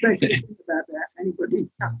 Is there a special thing about that? Anybody?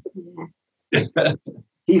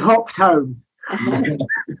 He hopped home.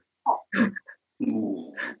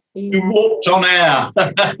 He walked on air.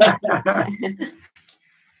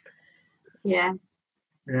 Yeah.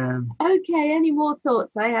 Okay. Any more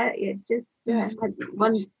thoughts? I just had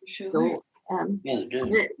one thought.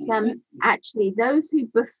 That actually those who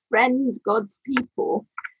befriend God's people,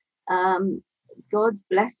 God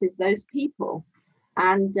blesses those people,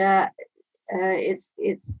 and it's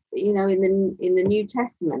in the New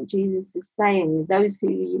Testament Jesus is saying those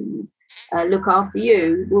who look after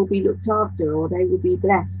you will be looked after, or they will be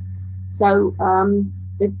blessed. So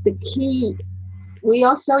the key, we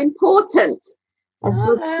are so important as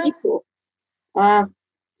God's people.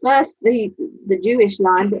 First the Jewish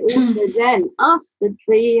line, but also then us, the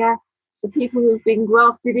people who've been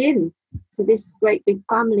grafted in to this great big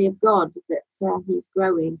family of God that he's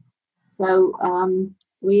growing. So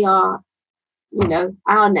we are,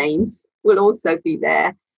 our names will also be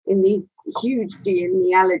there in these huge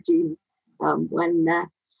genealogies when the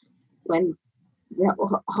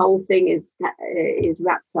whole thing is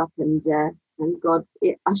wrapped up and God,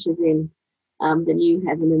 it ushers in the new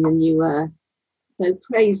heaven and the new earth. So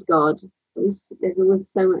praise God. There's always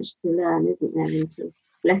so much to learn, isn't there, and to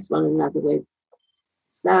bless one another with.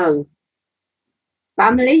 So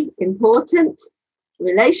family, important.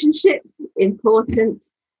 Relationships, important.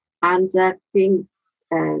 And being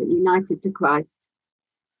united to Christ,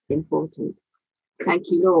 important.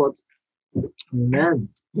 Thank you, Lord. Amen.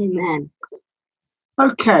 Amen.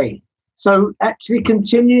 Okay. So actually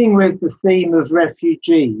continuing with the theme of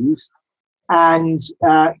refugees and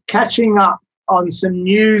catching up on some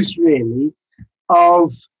news really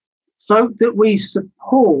of folk that we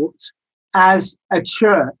support as a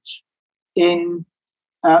church in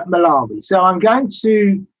Malawi. So I'm going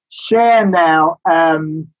to share now a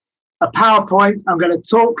PowerPoint. I'm going to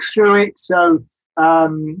talk through it. So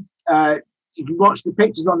you can watch the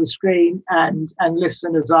pictures on the screen and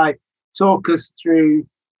listen as I talk us through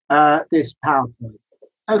this PowerPoint.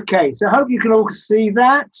 Okay, so I hope you can all see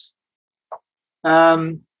that.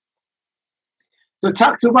 So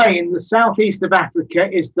tucked away in the southeast of Africa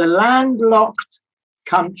is the landlocked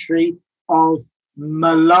country of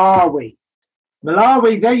Malawi.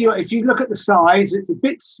 Malawi, there you are. If you look at the size, it's a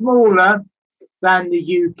bit smaller than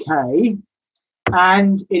the UK,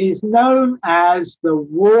 and it is known as the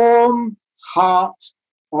warm heart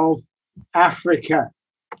of Africa.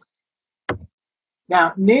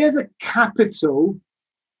 Now, near the capital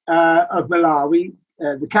of Malawi,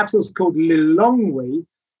 the capital is called Lilongwe,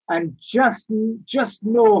 and just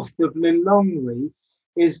north of Lilongwe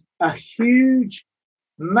is a huge,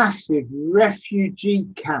 massive refugee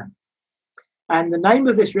camp. And the name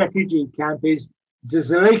of this refugee camp is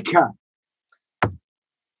Dzaleka.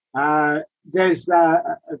 There's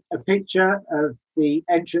a picture of the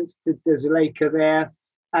entrance to Dzaleka there.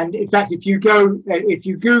 And in fact, if you Google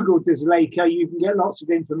Dzaleka, you can get lots of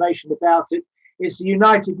information about it. It's a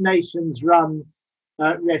United Nations run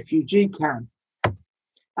refugee camp.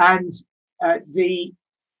 And the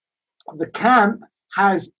camp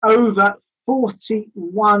has over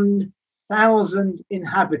 41,000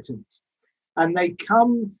 inhabitants, and they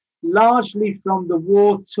come largely from the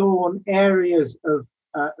war-torn areas of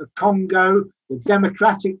Congo, the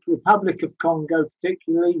Democratic Republic of Congo,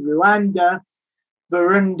 particularly Rwanda,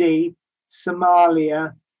 Burundi,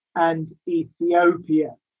 Somalia, and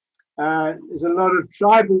Ethiopia. There's a lot of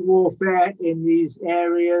tribal warfare in these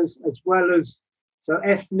areas, as well as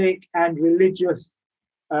ethnic and religious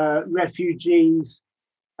refugees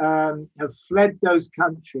have fled those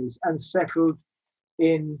countries and settled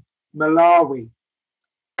in Malawi.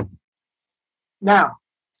 Now,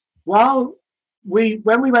 when we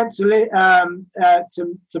went to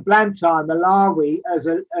Blantyre, Malawi, as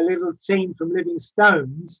a little team from Living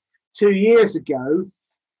Stones 2 years ago,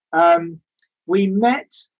 we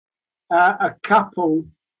met a couple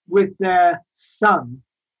with their son,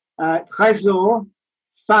 Trésor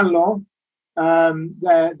Fallon.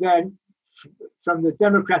 They're from the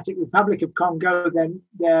Democratic Republic of Congo. Then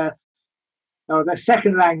their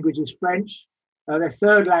second language is French. Their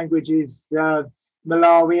third language is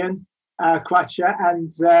Malawian, Kwacha,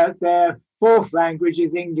 and their fourth language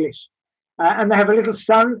is English. And they have a little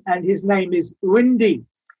son, and his name is Windy.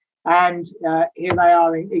 And here they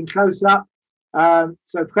are in close up.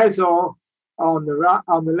 So Trésor on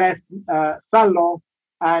the left, Fallon,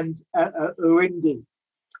 and Windy.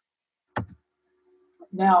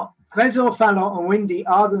 Now, Trésor, Fallon, and Windy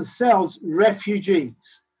are themselves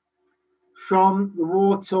refugees from the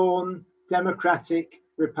war-torn Democratic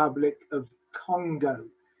Republic of Congo.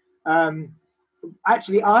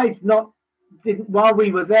 Actually, while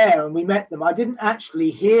we were there and we met them, I didn't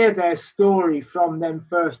actually hear their story from them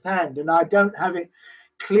firsthand, and I don't have it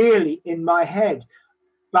clearly in my head.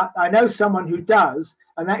 But I know someone who does,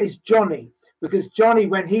 and that is Johnny, because Johnny,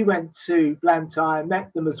 when he went to Blantyre,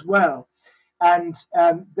 met them as well. And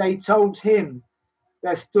they told him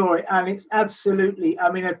their story, and it's absolutely,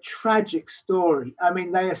 a tragic story.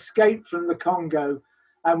 They escaped from the Congo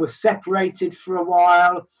and were separated for a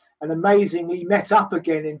while, and amazingly met up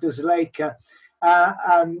again in Dzaleka.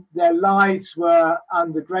 Their lives were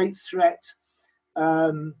under great threat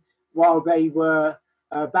while they were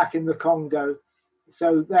back in the Congo.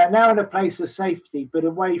 So they're now in a place of safety, but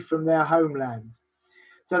away from their homeland.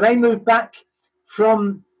 So they moved back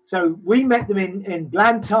so we met them in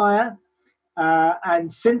Blantyre,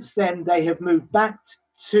 and since then they have moved back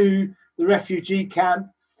to the refugee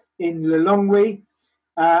camp in Lilongwe,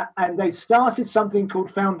 and they've started something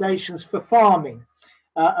called Foundations for Farming,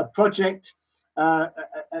 a project, an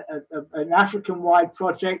African-wide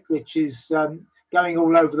project, which is going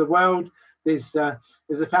all over the world. There's a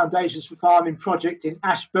Foundations for Farming project in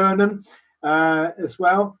Ashburnham as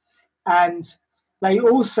well, and they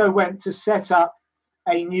also went to set up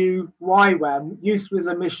a new YWAM, Youth with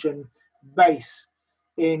a Mission, base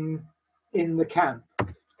in the camp.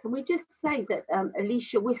 Can we just say that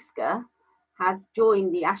Alicia Whisker has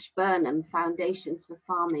joined the Ashburnham Foundations for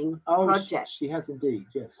Farming project? She has indeed,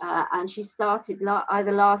 yes. And she started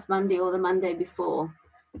either last Monday or the Monday before.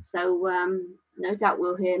 So no doubt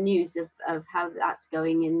we'll hear news of how that's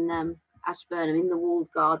going in Ashburnham, in the walled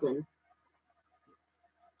garden.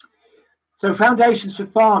 So Foundations for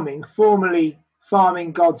Farming, formerly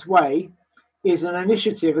Farming God's Way, is an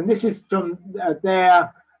initiative, and this is from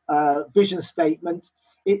their vision statement.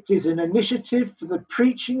 It is an initiative for the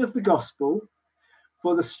preaching of the gospel,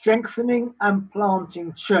 for the strengthening and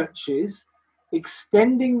planting churches,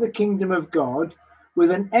 extending the kingdom of God, with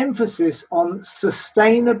an emphasis on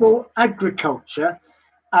sustainable agriculture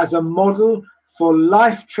as a model for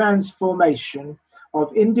life transformation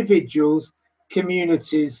of individuals,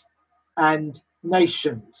 communities, and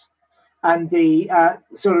nations. And the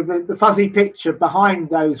sort of the fuzzy picture behind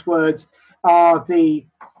those words are the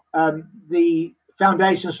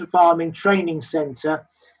Foundations for Farming Training Centre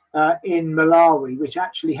in Malawi, which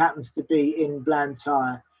actually happens to be in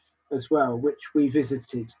Blantyre as well, which we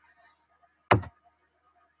visited.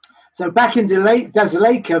 So back in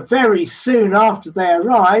Dzaleka, very soon after they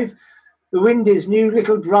arrive, Luwindi's new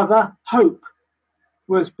little brother, Hope,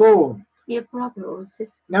 was born. Is he a brother or a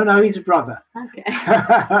sister? No, he's a brother. Okay.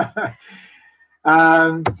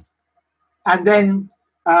 And then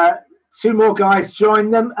 2 more guys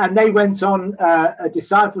joined them, and they went on a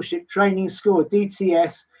discipleship training school, a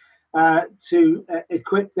DTS, to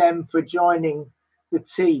equip them for joining the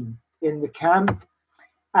team in the camp.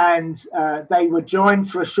 And they were joined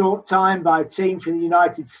for a short time by a team from the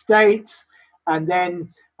United States, and then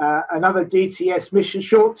another DTS mission,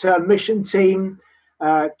 short-term mission team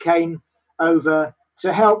came over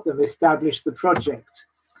to help them establish the project.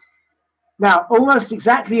 Now, almost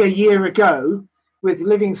exactly a year ago, with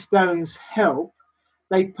Livingstone's help,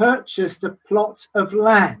 they purchased a plot of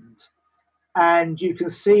land, and you can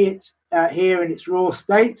see it here in its raw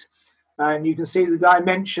state, and you can see the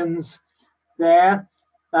dimensions there.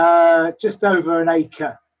 Just over an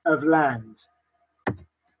acre of land,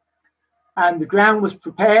 and the ground was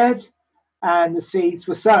prepared and the seeds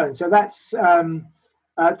were sown. So that's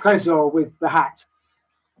Trésor with the hat,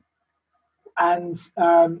 and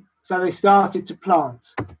so they started to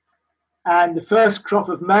plant, and the first crop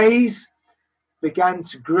of maize began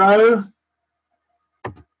to grow,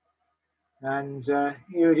 and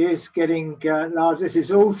here it is getting large. This is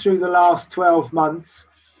all through the last 12 months.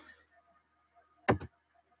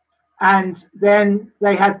 And then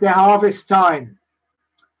they had their harvest time.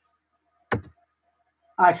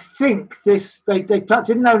 I think they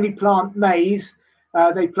didn't only plant maize,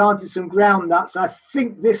 they planted some groundnuts. I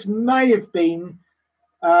think this may have been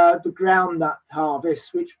the groundnut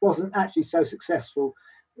harvest, which wasn't actually so successful.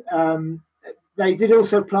 They did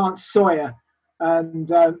also plant soya,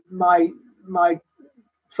 and my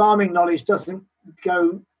farming knowledge doesn't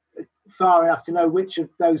go far enough to know which of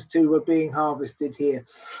those two were being harvested here.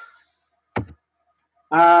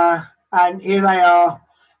 And here they are,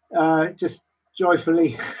 just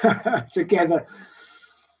joyfully together.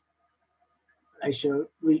 They shall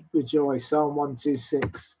reap with joy, Psalm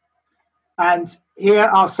 126. And here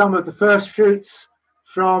are some of the first fruits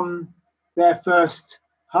from their first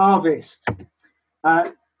harvest.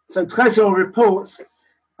 So Trésor reports,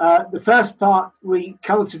 the first part we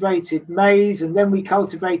cultivated maize, and then we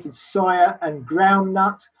cultivated soya and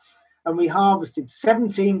groundnut, and we harvested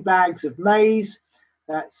 17 bags of maize.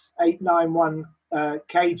 That's 891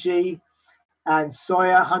 kg, and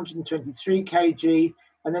soya 123 kg.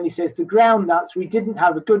 And then he says the groundnuts, we didn't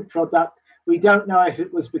have a good product. We don't know if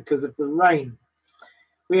it was because of the rain.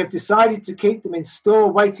 We have decided to keep them in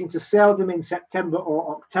store, waiting to sell them in September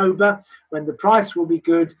or October when the price will be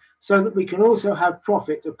good, so that we can also have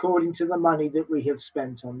profit according to the money that we have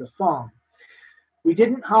spent on the farm. We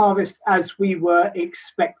didn't harvest as we were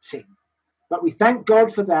expecting, but we thank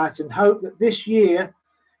God for that and hope that this year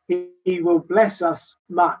He will bless us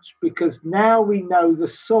much, because now we know the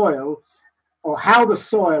soil, or how the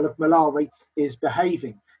soil of Malawi is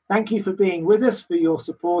behaving. Thank you for being with us, for your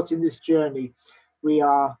support in this journey we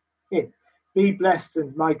are in. Be blessed,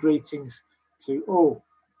 and my greetings to all.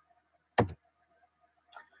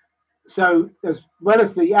 So as well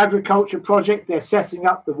as the agriculture project, they're setting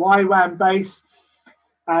up the YWAM base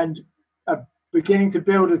and beginning to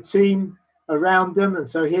build a team around them. And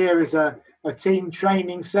so here is a team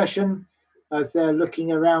training session as they're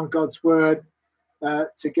looking around God's word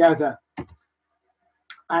together.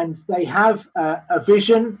 And they have a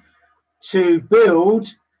vision to build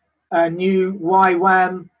a new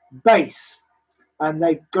YWAM base. And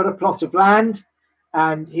they've got a plot of land,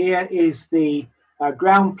 and here is the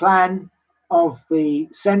ground plan of the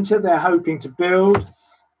centre they're hoping to build,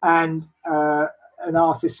 and an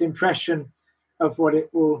artist's impression of what it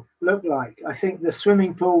will look like. I think the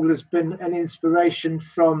swimming pool has been an inspiration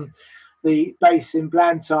from the base in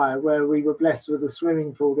Blantyre, where we were blessed with a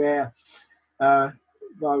swimming pool there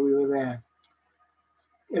while we were there.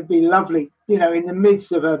 It'd be lovely, you know, in the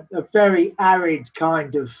midst of a very arid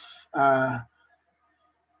kind of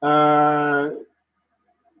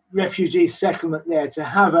refugee settlement there, to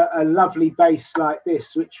have a lovely base like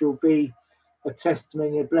this, which will be a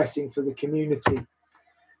testimony, a blessing for the community.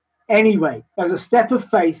 Anyway, as a step of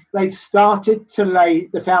faith, they've started to lay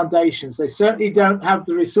the foundations. They certainly don't have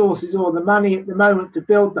the resources or the money at the moment to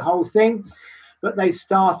build the whole thing, but they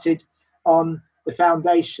started on the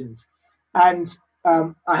foundations. And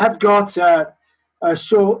I have got a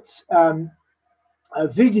short a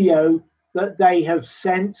video that they have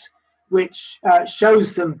sent, which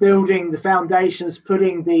shows them building the foundations,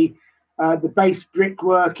 putting the base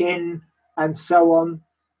brickwork in, and so on.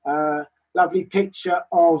 Lovely picture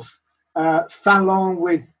of Fallon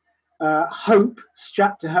with Hope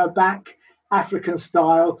strapped to her back, African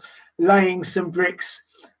style, laying some bricks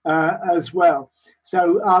as well.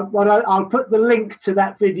 So I'll put the link to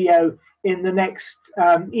that video in the next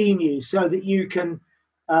e-news so that you can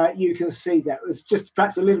see that. It was just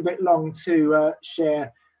perhaps a little bit long to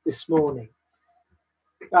share this morning.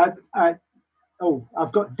 I've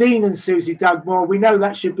got Dean and Susie Dugmore. We know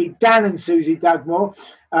that should be Dan and Susie Dugmore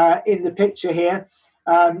in the picture here.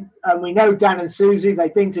 And we know Dan and Susie,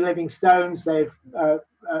 they've been to Living Stones, they've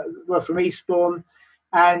were from Eastbourne,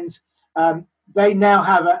 and they now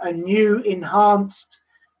have a new enhanced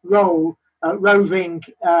role roving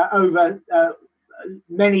over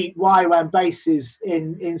many YWAM bases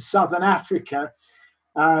in southern Africa.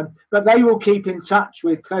 But they will keep in touch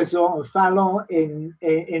with Trésor and Fallon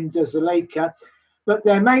in Dzaleka. But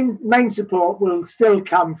their main support will still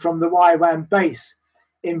come from the YWAM base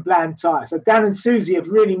in Blantyre. So Dan and Susie have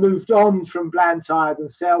really moved on from Blantyre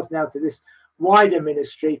themselves now to this wider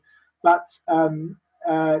ministry. But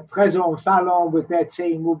Trésor and Fallon with their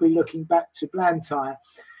team will be looking back to Blantyre.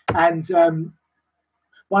 And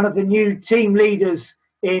one of the new team leaders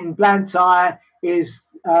in Blantyre is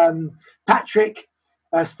Patrick,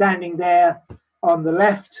 standing there on the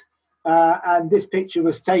left. And this picture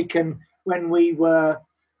was taken when we were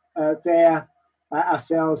there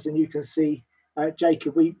ourselves, and you can see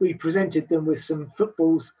Jacob. We presented them with some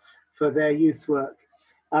footballs for their youth work.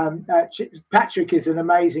 Patrick is an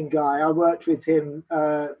amazing guy. I worked with him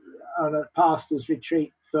on a pastor's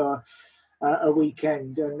retreat for a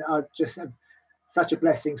weekend, and I just had such a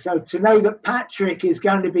blessing. So to know that Patrick is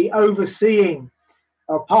going to be overseeing,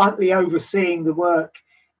 or partly overseeing, the work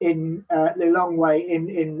in Lilongwe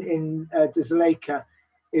in Dzaleka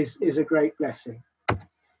is a great blessing.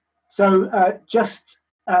 So just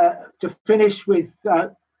to finish with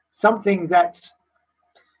something that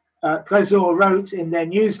Trésor wrote in their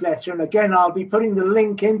newsletter, and again I'll be putting the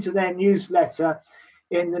link into their newsletter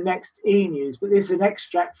in the next e-news, but this is an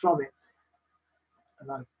extract from it.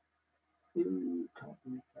 And I can't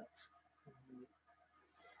read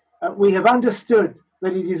that. We have understood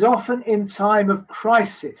that it is often in time of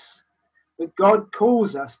crisis that God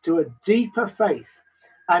calls us to a deeper faith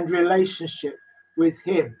and relationship with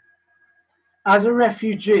Him. As a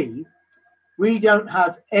refugee, we don't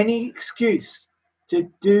have any excuse to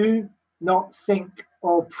do not think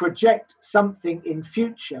or project something in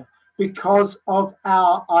future because of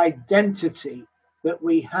our identity that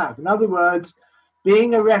we have. In other words,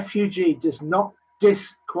 being a refugee does not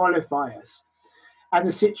disqualify us and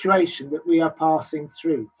the situation that we are passing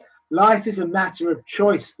through. Life is a matter of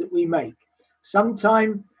choice that we make.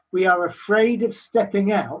 Sometimes we are afraid of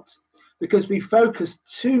stepping out because we focus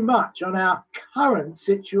too much on our current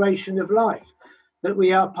situation of life that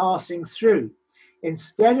we are passing through,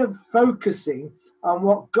 instead of focusing on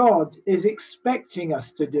what God is expecting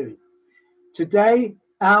us to do. Today,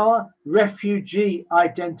 our refugee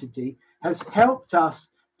identity has helped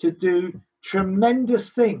us to do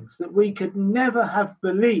tremendous things that we could never have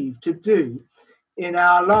believed to do in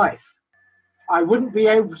our life. I wouldn't be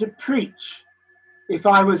able to preach if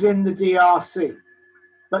I was in the DRC,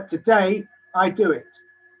 but today I do it.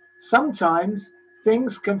 Sometimes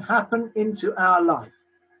things can happen into our life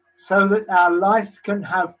so that our life can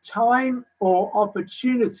have time or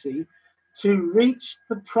opportunity to reach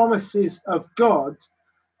the promises of God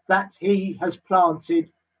that He has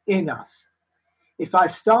planted in us. If I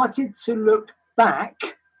started to look back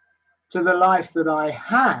to the life that I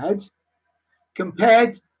had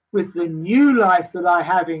compared with the new life that I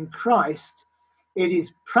have in Christ, it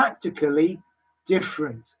is practically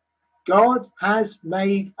different. God has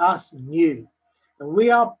made us new, and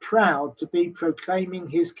we are proud to be proclaiming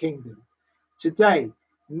His kingdom. Today,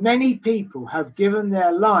 many people have given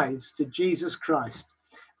their lives to Jesus Christ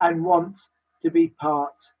and want to be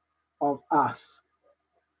part of us.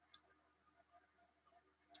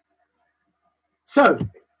 So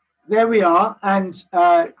there we are, and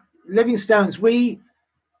Living Stones, we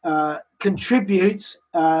contribute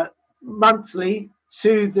monthly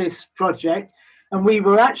to this project, and we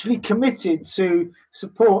were actually committed to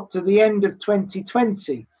support to the end of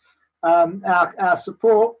 2020. Our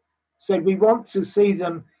support said we want to see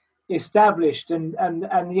them established and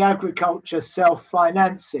the agriculture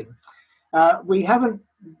self-financing. We haven't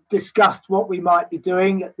discussed what we might be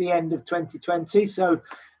doing at the end of 2020, so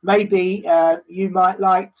maybe you might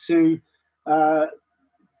like to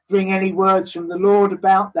bring any words from the Lord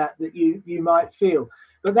about that you might feel.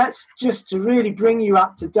 But that's just to really bring you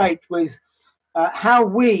up to date with how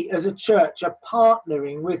we as a church are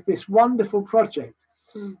partnering with this wonderful project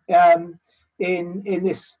in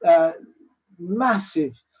this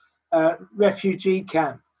massive refugee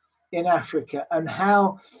camp in Africa, and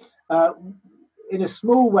how in a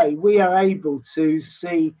small way we are able to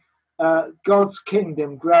see God's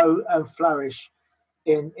kingdom grow and flourish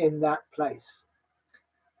in that place.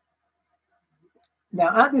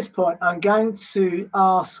 Now, at this point, I'm going to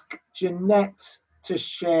ask Jeanette to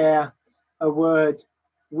share a word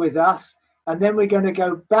with us, and then we're going to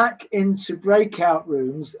go back into breakout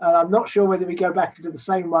rooms. And I'm not sure whether we go back into the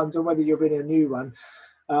same ones or whether you're in a new one.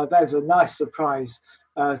 There's a nice surprise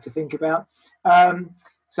to think about.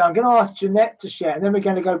 So I'm going to ask Jeanette to share, and then we're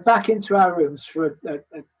going to go back into our rooms for a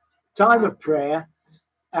time of prayer,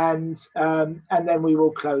 and then we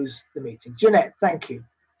will close the meeting. Jeanette, thank you.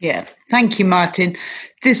 Yeah, thank you, Martin.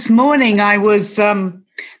 This morning I was, that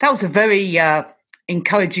was a very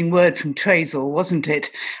encouraging word from Tresor, wasn't it?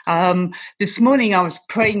 This morning I was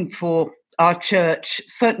praying for our church,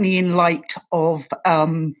 certainly in light of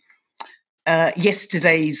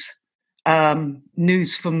yesterday's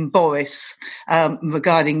news from Boris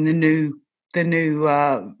regarding the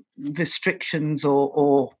new restrictions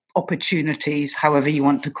or opportunities, however you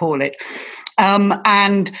want to call it.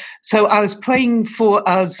 And so I was praying for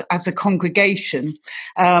us as a congregation.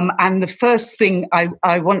 And the first thing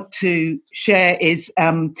I want to share is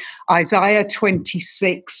Isaiah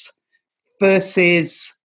 26,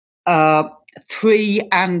 verses 3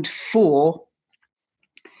 and 4.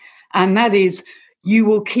 And that is, you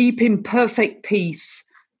will keep in perfect peace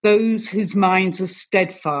those whose minds are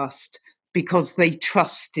steadfast because they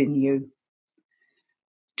trust in you.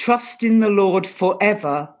 Trust in the Lord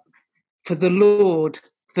forever, for the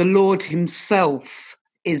Lord himself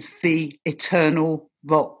is the eternal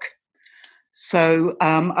rock. So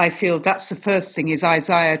I feel that's the first thing, is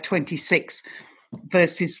Isaiah 26,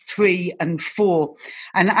 verses 3 and 4.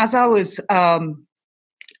 And as I was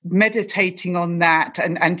meditating on that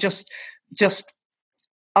and just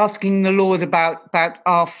asking the Lord about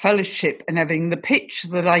our fellowship and everything, the picture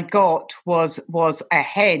that I got was a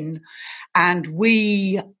hen, and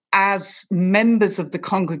we as members of the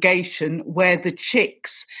congregation were the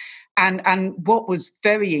chicks. And what was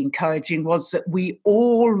very encouraging was that we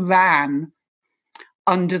all ran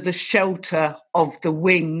under the shelter of the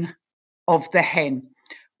wing of the hen,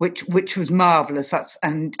 which was marvelous.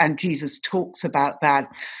 And Jesus talks about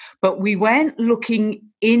that. But we weren't looking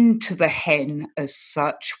into the hen as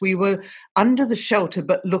such. We were under the shelter,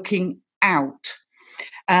 but looking out.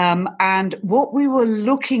 And what we were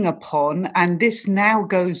looking upon, and this now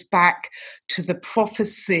goes back to the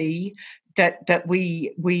prophecy that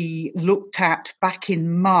we looked at back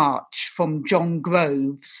in March from John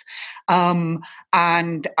Groves, and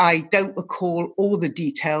I don't recall all the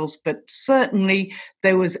details, but certainly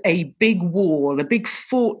there was a big wall, a big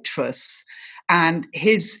fortress, and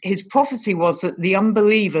his prophecy was that the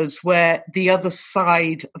unbelievers were the other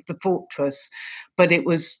side of the fortress, but it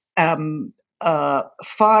was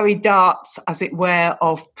fiery darts, as it were,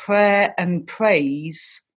 of prayer and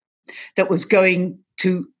praise that was going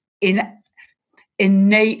to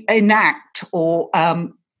enact or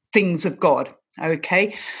things of God.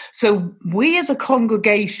 Okay, so we as a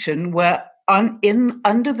congregation were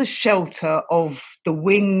under the shelter of the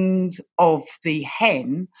wings of the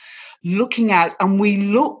hen, looking out, and we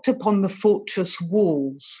looked upon the fortress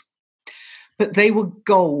walls, but they were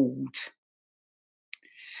gold.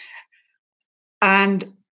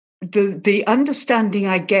 And the understanding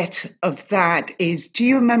I get of that is, do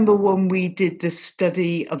you remember when we did the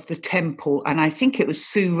study of the temple? And I think it was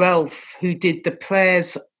Sue Ralph who did the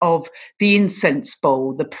prayers of the incense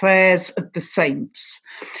bowl, the prayers of the saints.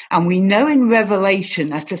 And we know in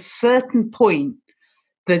Revelation at a certain point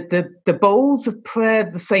that the bowls of prayer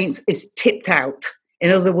of the saints is tipped out.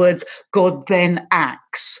 In other words, God then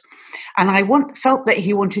acts. And I felt that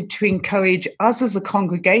he wanted to encourage us as a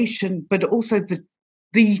congregation, but also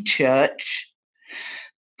the church,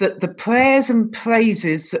 that the prayers and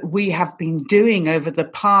praises that we have been doing over the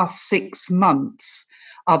past 6 months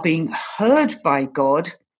are being heard by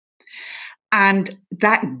God. And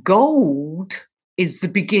that gold is the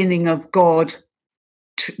beginning of God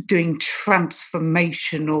doing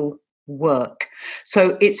transformational work.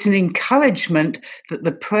 So it's an encouragement that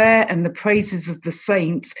the prayer and the praises of the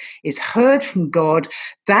saints is heard from God.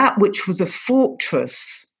 That which was a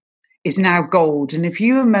fortress is now gold. And if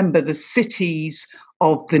you remember the cities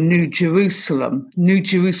of the New Jerusalem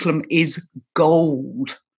is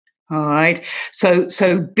gold. All right. So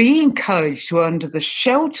be encouraged. We're under the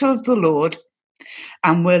shelter of the Lord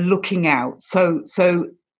and we're looking out. So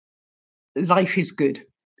life is good.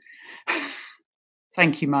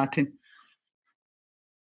 Thank you, Martin.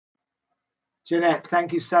 Jeanette,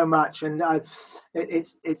 thank you so much. And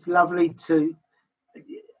it's lovely to,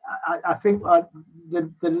 I think the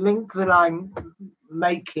link that I'm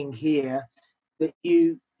making here that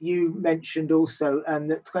you mentioned also, and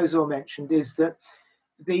that Trésor mentioned, is that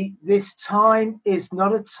this time is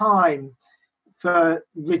not a time for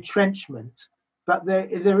retrenchment, but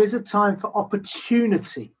there is a time for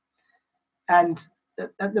opportunity. And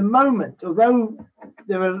at the moment, although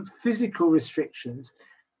there are physical restrictions,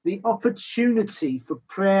 the opportunity for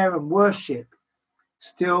prayer and worship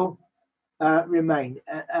still remain,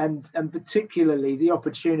 and particularly the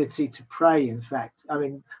opportunity to pray. In fact, I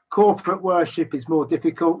mean, corporate worship is more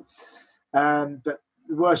difficult, but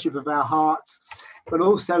the worship of our hearts, but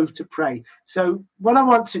also to pray. So what I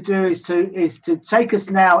want to do is to take us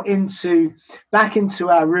now back into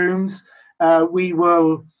our rooms. We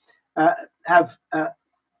will have a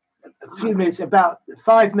few minutes, about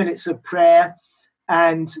 5 minutes of prayer,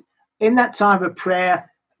 and in that time of prayer,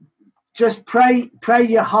 just pray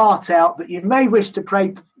your heart out. But you may wish to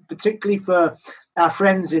pray particularly for our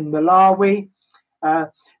friends in Malawi,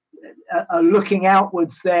 looking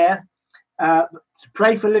outwards there, to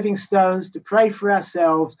pray for Living Stones, to pray for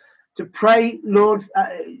ourselves, to pray, Lord,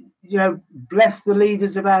 bless the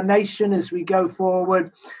leaders of our nation as we go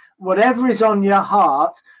forward. Whatever is on your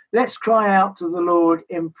heart, let's cry out to the Lord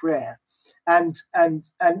in prayer. And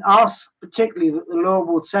ask particularly that the Lord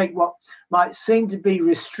will take what might seem to be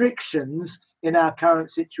restrictions in our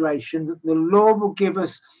current situation, that the Lord will give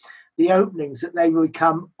us the openings, that they will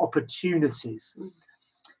become opportunities.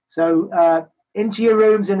 So into your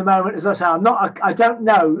rooms in a moment. As I say, I don't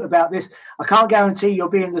know about this. I can't guarantee you'll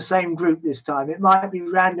be in the same group this time. It might be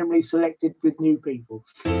randomly selected with new people.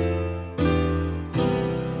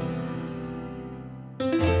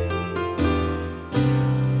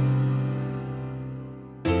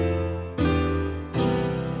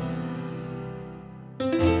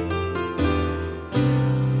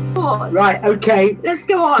 Right, okay. Let's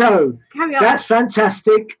go on. So carry on. That's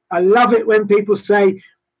fantastic. I love it when people say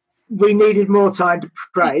we needed more time to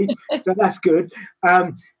pray. So that's good.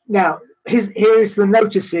 Now, here's the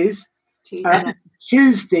notices.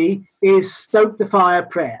 Tuesday is Stoke the Fire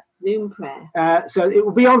prayer. Zoom prayer. So it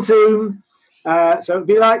will be on Zoom. So it'll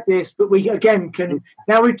be like this, but we again can,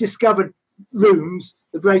 now we've discovered rooms,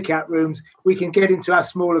 the breakout rooms, we can get into our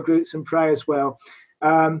smaller groups and pray as well.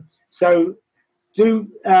 So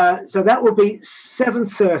that will be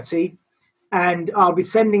 7:30, and I'll be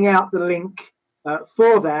sending out the link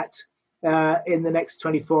for that in the next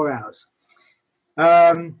 24 hours.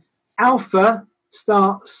 Alpha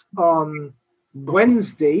starts on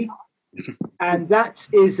Wednesday, and that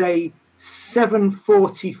is a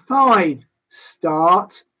 7:45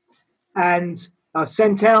 start, and I've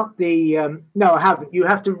sent out the no, I haven't. You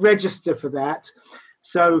have to register for that.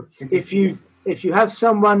 So if you have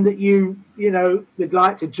someone that you would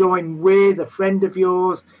like to join with, a friend of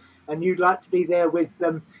yours, and you'd like to be there with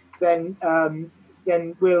them, then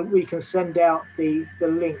we can send out the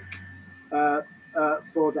link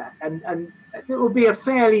for that, and it will be a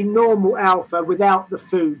fairly normal Alpha without the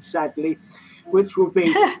food, sadly, which will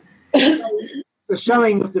be the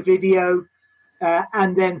showing of the video,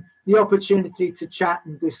 and then the opportunity to chat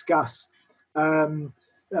and discuss,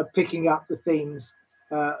 picking up the themes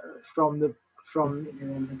from the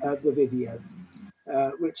video,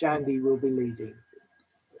 which Andy will be leading.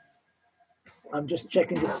 I'm just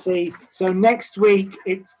checking to see. So next week,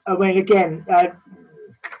 it's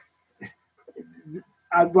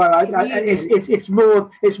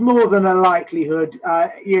more than a likelihood.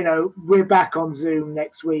 We're back on Zoom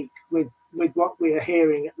next week with what we are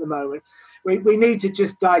hearing at the moment. We need to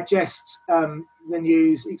just digest the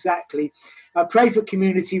news exactly. Pray for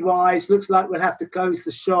community-wise. Looks like we'll have to close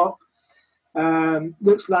the shop.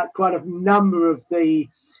 Looks like quite a number of the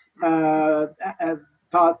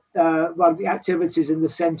the activities in the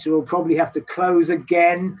centre will probably have to close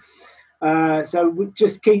again. So we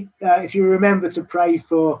just keep, if you remember to pray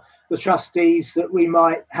for the trustees, that we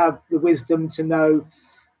might have the wisdom to know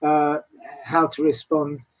how to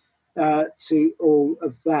respond to all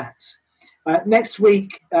of that. Next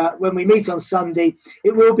week, when we meet on Sunday,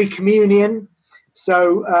 it will be communion.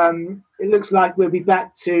 So it looks like we'll be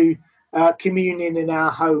back to communion in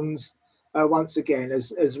our homes once again,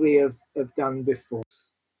 as we have done before.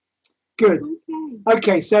 Good.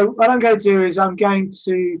 Okay, so what I'm going to do is I'm going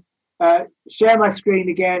to share my screen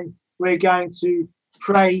again. We're going to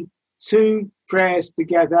pray 2 prayers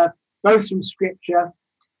together, both from Scripture.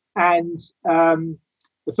 And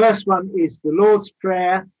the first one is the Lord's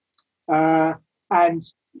Prayer. And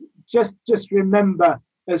just remember,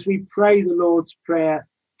 as we pray the Lord's Prayer,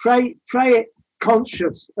 pray it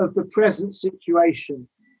conscious of the present situation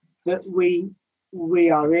that we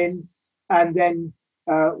are in, and then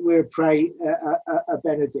we'll pray a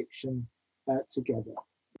benediction together.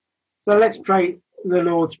 So let's pray the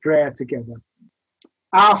Lord's Prayer together.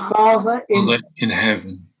 Our Father in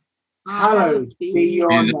heaven, hallowed be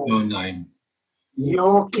your name.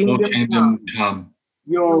 Your kingdom come.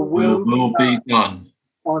 Your will be done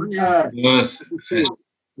on earth as it is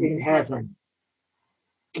in heaven.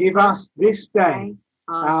 Give us this day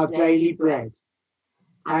our daily bread,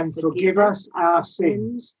 and forgive us our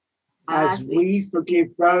sins, as we forgive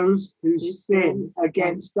those who sin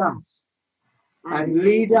against us. And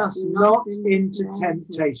lead us not into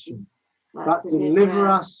temptation, but deliver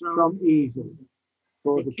us from evil.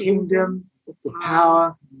 For the kingdom, the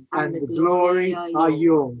power, and the glory are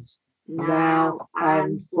yours, now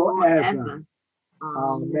and forever.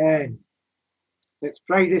 Amen. Let's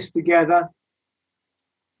pray this together.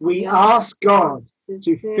 We ask God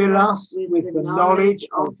to fill us with the knowledge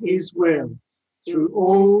of his will, through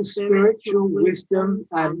all spiritual wisdom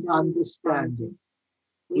and understanding.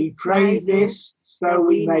 We pray this so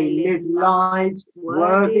we may live lives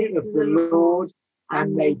worthy of the Lord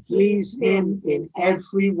and may please him in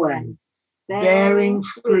every way, bearing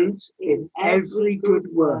fruit in every good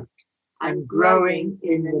work and growing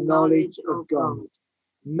in the knowledge of God.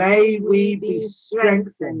 May we be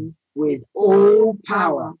strengthened with all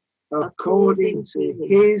power according to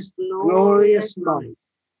his glorious might,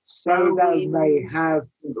 so that we may have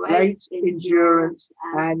great endurance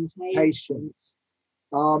and patience.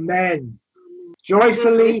 Amen.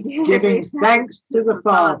 Joyfully giving thanks to the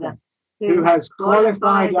Father, who has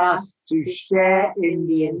qualified us to share in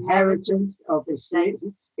the inheritance of the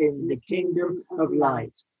saints in the kingdom of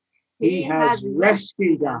light. He has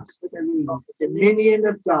rescued us from the dominion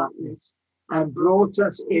of darkness and brought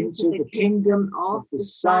us into the kingdom of the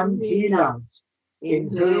Son he loves, in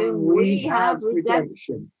whom we have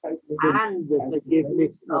redemption and the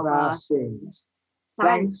forgiveness of our sins.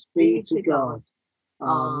 Thanks be to God.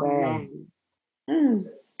 Amen.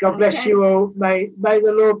 God bless you all. May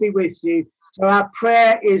the Lord be with you. So our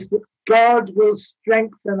prayer is that God will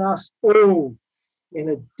strengthen us all in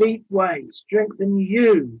a deep way, strengthen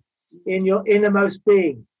you in your innermost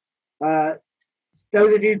being.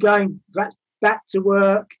 Those of you going back to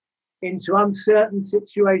work, into uncertain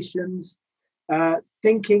situations,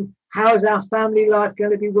 thinking, how's our family life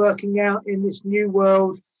going to be working out in this new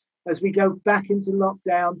world as we go back into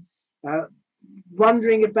lockdown,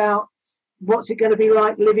 wondering about what's it going to be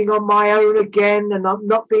like living on my own again and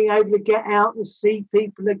not being able to get out and see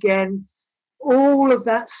people again, all of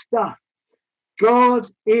that stuff. God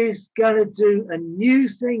is going to do a new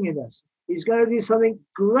thing in us. He's going to do something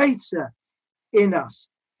greater in us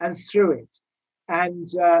and through it. And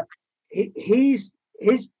his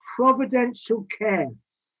providential care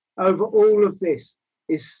over all of this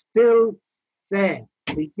is still there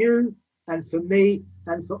for you and for me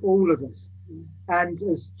and for all of us. And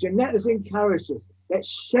as Jeanette has encouraged us, let's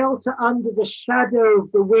shelter under the shadow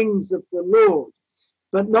of the wings of the Lord,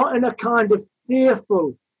 but not in a kind of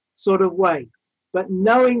fearful sort of way, but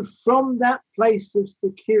knowing from that place of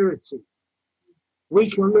security, we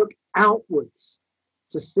can look outwards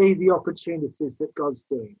to see the opportunities that God's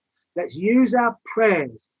doing. Let's use our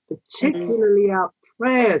prayers, particularly our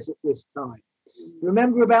prayers at this time.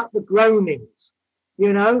 Remember about the groanings.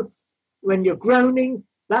 You know, when you're groaning,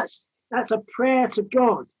 that's a prayer to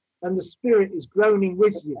God, and the Spirit is groaning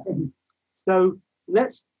with you. So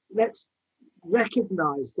let's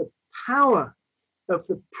recognize the power of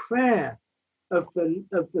the prayer of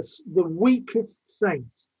the weakest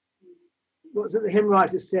saint. What's it the hymn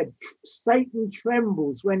writer said? Satan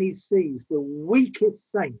trembles when he sees the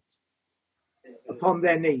weakest saint upon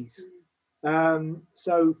their knees.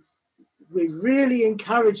 So we're really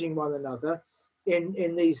encouraging one another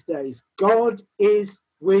in these days. God is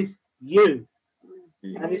with you,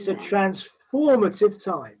 and it's a transformative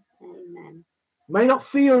time. Amen. May not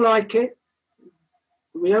feel like it.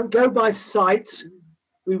 We don't go by sight,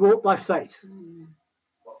 we walk by faith.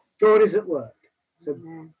 God is at work. So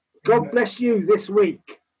God bless you this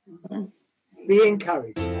week. Be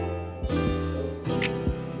encouraged.